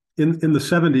the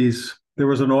 70s, there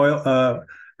was an oil.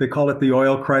 They call it the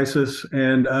oil crisis,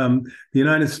 and the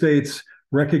United States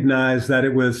recognized that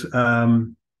it was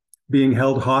being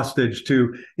held hostage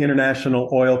to international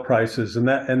oil prices,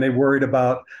 and they worried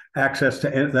about access to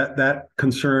that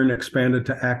concern expanded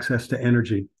to access to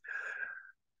energy.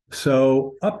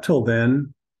 So up till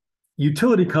then,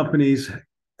 utility companies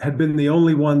had been the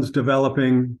only ones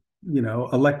developing, you know,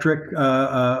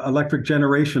 electric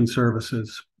generation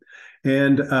services,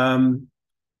 and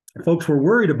folks were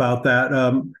worried about that.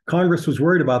 Congress was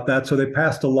worried about that, so they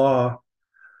passed a law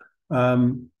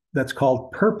that's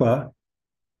called PURPA,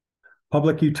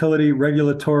 Public Utility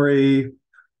Regulatory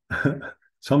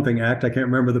something Act. I can't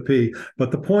remember the P.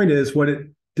 But the point is, what it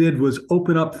did was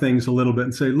open up things a little bit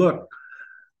and say, look,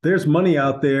 there's money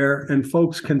out there and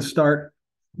folks can start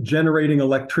generating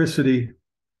electricity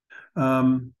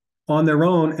on their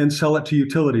own and sell it to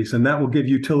utilities. And that will give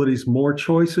utilities more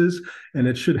choices, and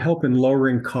it should help in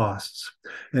lowering costs.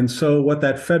 And so what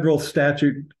that federal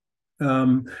statute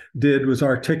did was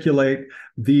articulate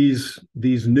these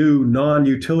new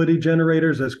non-utility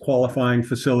generators as qualifying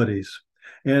facilities,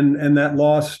 and that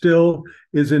law still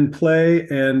is in play,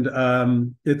 and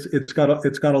it's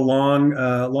got a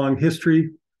long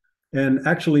history, and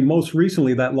actually most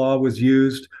recently that law was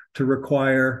used to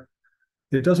require.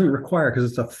 It doesn't require, because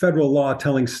it's a federal law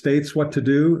telling states what to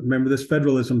do. Remember this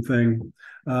federalism thing?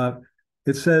 The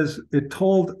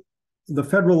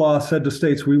federal law said to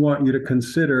states, we want you to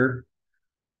consider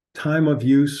time of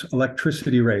use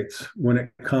electricity rates when it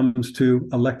comes to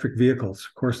electric vehicles.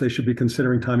 Of course, they should be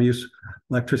considering time of use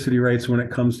electricity rates when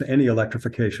it comes to any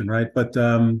electrification, right? But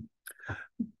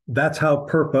that's how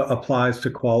PURPA applies to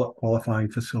qualifying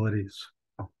facilities.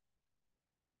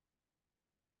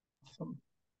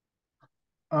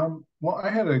 Well, I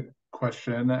had a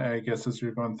question, I guess, as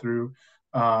you're going through.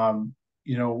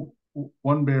 You know,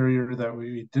 one barrier that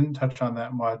we didn't touch on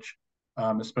that much,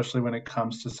 especially when it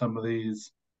comes to some of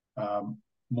these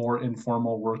more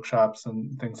informal workshops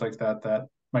and things like that, that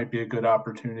might be a good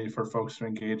opportunity for folks to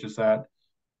engage, is that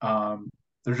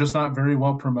they're just not very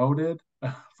well promoted.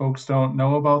 Folks don't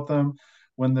know about them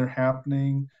when they're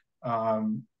happening.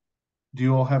 Do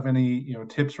you all have any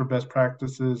tips or best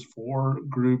practices for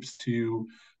groups to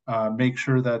make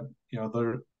sure that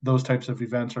those types of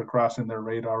events are crossing their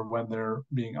radar when they're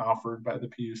being offered by the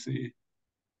PUC?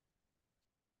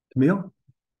 Camille?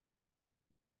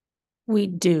 We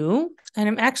do, and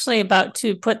I'm actually about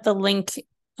to put a link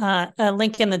in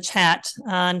the chat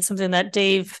on something that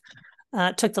Dave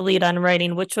took the lead on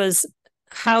writing, which was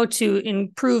how to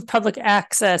improve public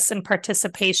access and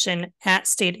participation at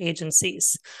state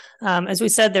agencies. As we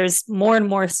said, there's more and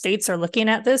more states are looking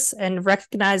at this and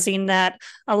recognizing that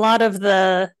a lot of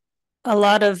the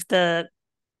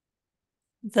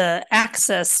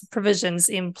access provisions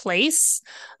in place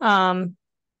have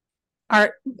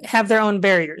their own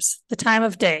barriers. The time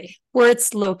of day, where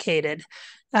it's located.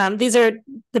 These are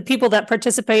the people that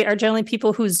participate are generally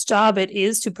people whose job it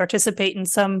is to participate in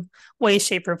some way,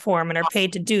 shape, or form and are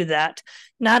paid to do that.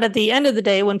 Not at the end of the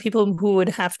day when people who would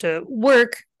have to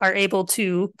work are able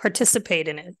to participate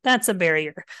in it. That's a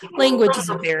barrier. Language is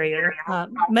a barrier.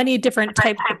 Many different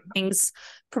types of things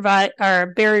are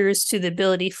barriers to the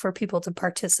ability for people to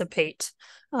participate.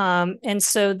 And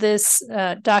so this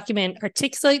document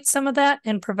articulates some of that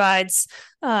and provides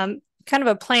kind of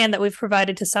a plan that we've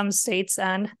provided to some states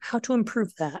on how to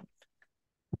improve that.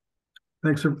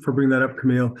 Thanks for bringing that up,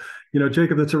 Camille.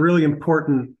 Jacob, that's a really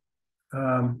important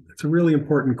it's a really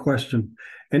important question,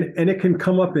 and it can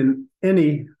come up in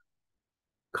any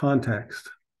context.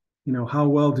 How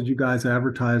well did you guys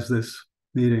advertise this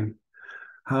meeting?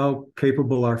 How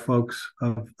capable are folks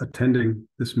of attending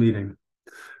this meeting?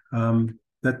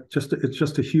 It's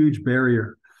just a huge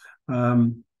barrier. I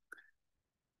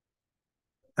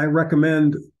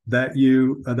recommend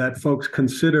that folks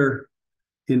consider,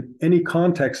 in any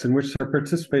context in which they're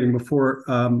participating before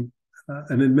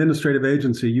an administrative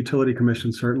agency, utility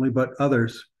commission certainly, but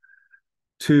others,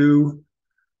 to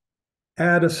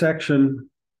add a section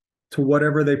to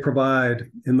whatever they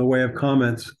provide in the way of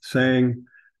comments saying,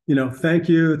 thank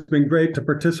you, it's been great to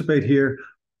participate here,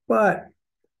 but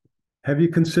have you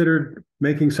considered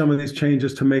making some of these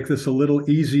changes to make this a little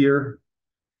easier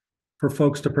for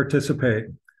folks to participate?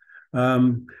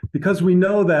 Because we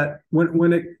know that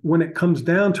when it comes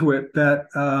down to it, that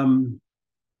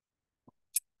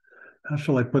how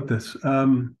shall I put this?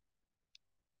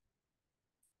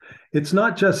 It's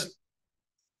not just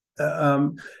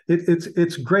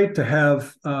it's great to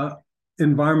have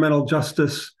environmental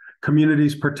justice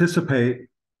communities participate.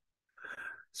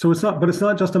 So it's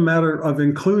not just a matter of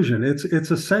inclusion.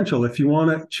 It's essential if you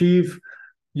want to achieve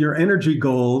your energy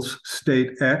goals,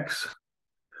 state X.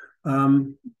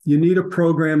 You need a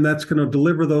program that's going to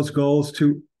deliver those goals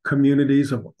to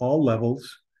communities of all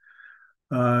levels.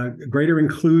 Greater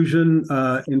inclusion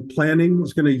in planning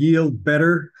is going to yield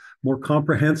better, more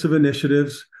comprehensive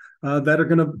initiatives that are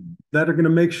going to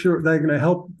make sure they're going to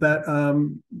help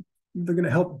they're going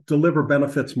to help deliver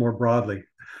benefits more broadly.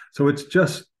 So it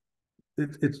just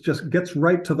gets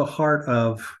right to the heart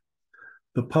of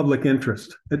the public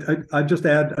interest. I just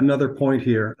add another point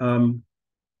here.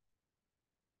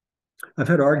 I've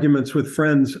had arguments with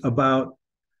friends about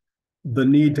the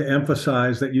need to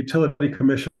emphasize that utility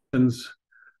commissions,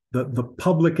 the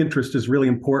public interest is really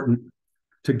important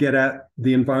to get at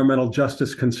the environmental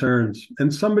justice concerns.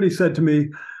 And somebody said to me,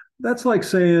 that's like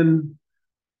saying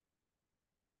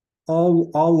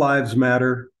all lives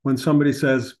matter when somebody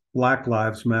says Black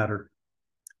lives matter.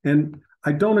 And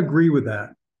I don't agree with that.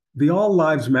 The all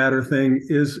lives matter thing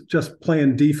is just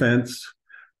playing defense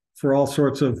for all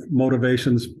sorts of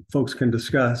motivations folks can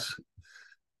discuss.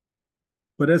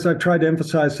 But as I've tried to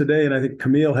emphasize today, and I think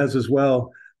Camille has as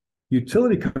well,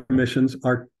 utility commissions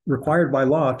are required by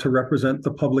law to represent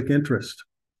the public interest.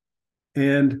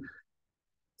 And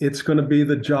it's going to be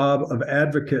the job of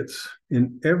advocates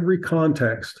in every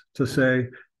context to say,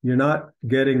 you're not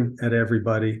getting at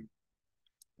everybody.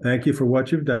 Thank you for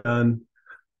what you've done,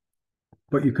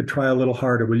 but you could try a little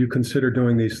harder. Will you consider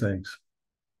doing these things?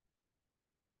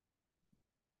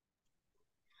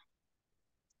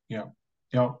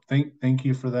 Yeah. Thank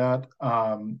you for that.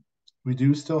 We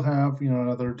do still have,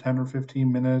 another 10 or 15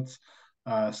 minutes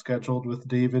scheduled with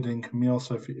David and Camille.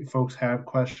 So if folks have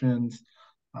questions,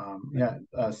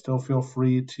 still feel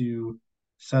free to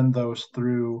send those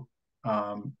through.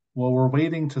 Well, we're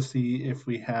waiting to see if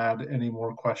we had any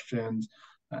more questions.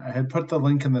 I had put the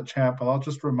link in the chat, but I'll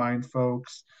just remind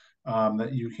folks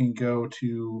that you can go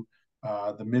to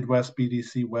the Midwest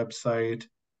BDC website,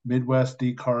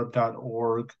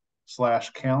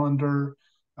 midwestdecarb.org/calendar.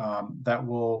 That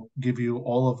will give you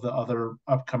all of the other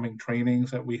upcoming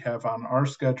trainings that we have on our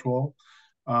schedule.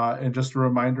 And just a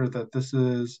reminder that this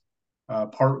is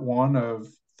part 1 of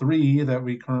 3 that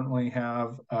we currently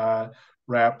have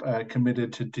RAP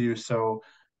committed to do. So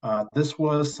this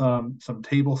was some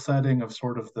table setting of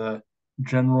sort of the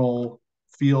general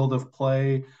field of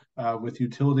play with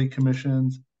utility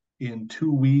commissions. In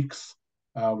 2 weeks,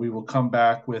 we will come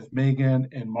back with Megan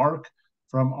and Mark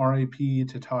from RAP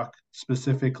to talk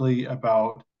specifically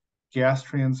about gas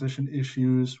transition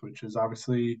issues, which is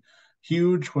obviously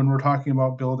huge when we're talking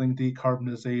about building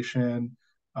decarbonization,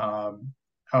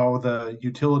 how the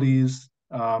utilities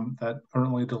that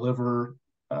currently deliver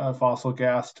fossil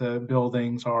gas to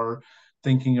buildings are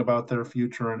thinking about their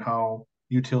future and how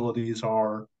utilities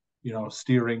are,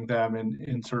 steering them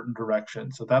in certain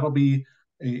directions. So that'll be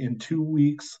in 2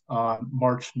 weeks on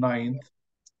March 9th.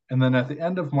 And then at the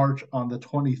end of March on the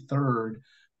 23rd,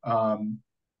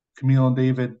 Camille and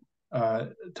David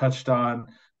touched on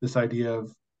this idea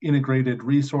of integrated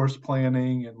resource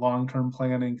planning and long-term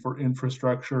planning for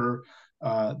infrastructure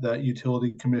that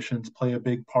utility commissions play a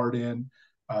big part in.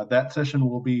 That session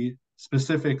will be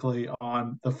specifically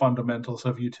on the fundamentals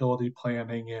of utility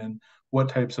planning and what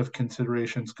types of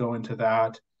considerations go into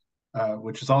that,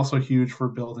 which is also huge for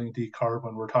building decarb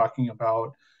when we're talking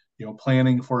about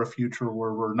planning for a future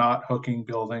where we're not hooking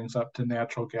buildings up to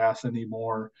natural gas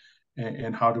anymore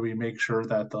and how do we make sure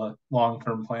that the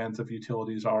long-term plans of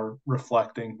utilities are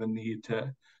reflecting the need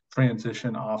to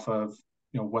transition off of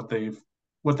what they've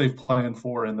planned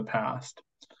for in the past.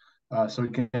 So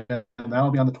again,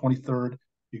 that'll be on the 23rd.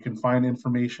 You can find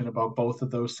information about both of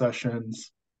those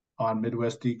sessions on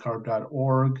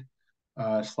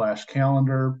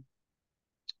midwestdecarb.org/calendar.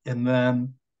 And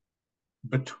then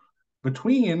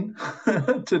between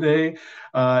today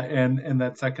and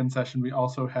that second session, we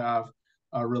also have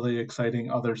a really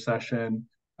exciting other session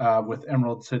with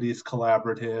Emerald Cities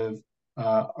Collaborative.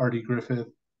 Artie Griffith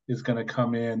is going to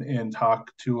come in and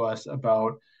talk to us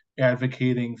about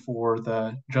advocating for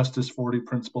the Justice 40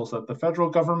 principles that the federal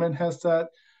government has set.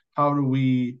 How do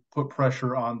we put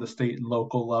pressure on the state and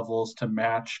local levels to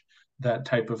match that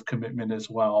type of commitment as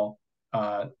well?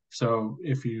 So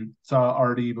if you saw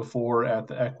Artie before at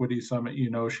the Equity Summit,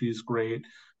 she's great.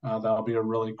 That'll be a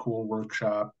really cool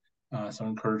workshop. So I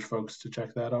encourage folks to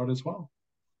check that out as well.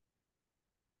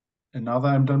 And now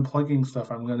that I'm done plugging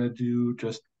stuff, I'm going to do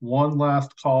just one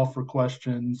last call for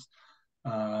questions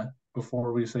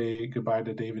before we say goodbye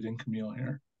to David and Camille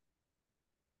here.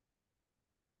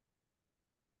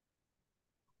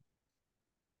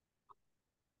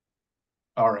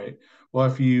 All right.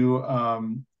 Well, if you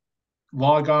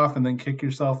log off and then kick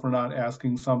yourself for not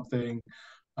asking something,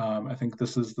 I think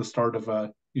this is the start of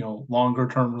a longer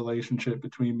term relationship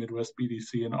between Midwest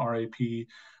BDC and RAP.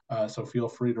 So feel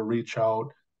free to reach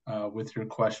out with your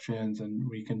questions, and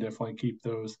we can definitely keep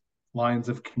those lines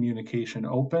of communication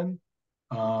open.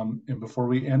 And before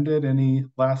we end it, any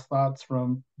last thoughts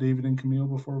from David and Camille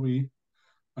before we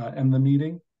end the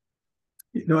meeting?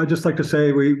 I'd just like to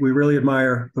say we really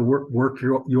admire the work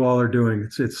you all are doing.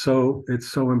 It's so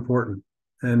important,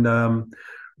 and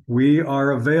we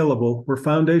are available. We're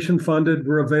foundation funded.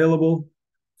 We're available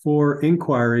for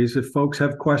inquiries if folks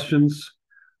have questions.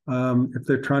 If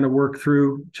they're trying to work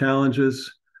through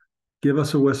challenges, give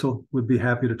us a whistle. We'd be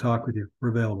happy to talk with you. We're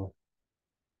available.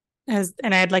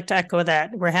 And I'd like to echo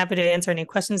that. We're happy to answer any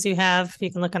questions you have.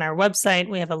 You can look on our website.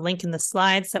 We have a link in the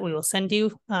slides that we will send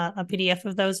you, a PDF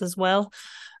of those as well.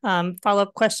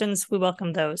 Follow-up questions, we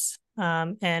welcome those,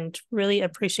 and really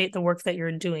appreciate the work that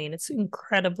you're doing. It's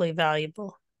incredibly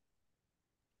valuable.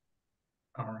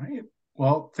 All right.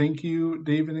 Well, thank you,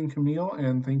 David and Camille,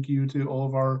 and thank you to all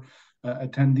of our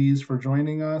attendees for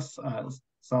joining us.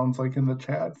 Sounds like in the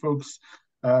chat, folks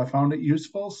found it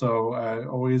useful, so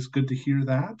always good to hear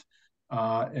that.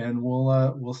 And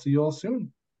we'll see you all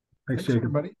soon. Thanks Jacob.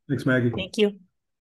 Everybody. Thanks, Maggie. Thank you.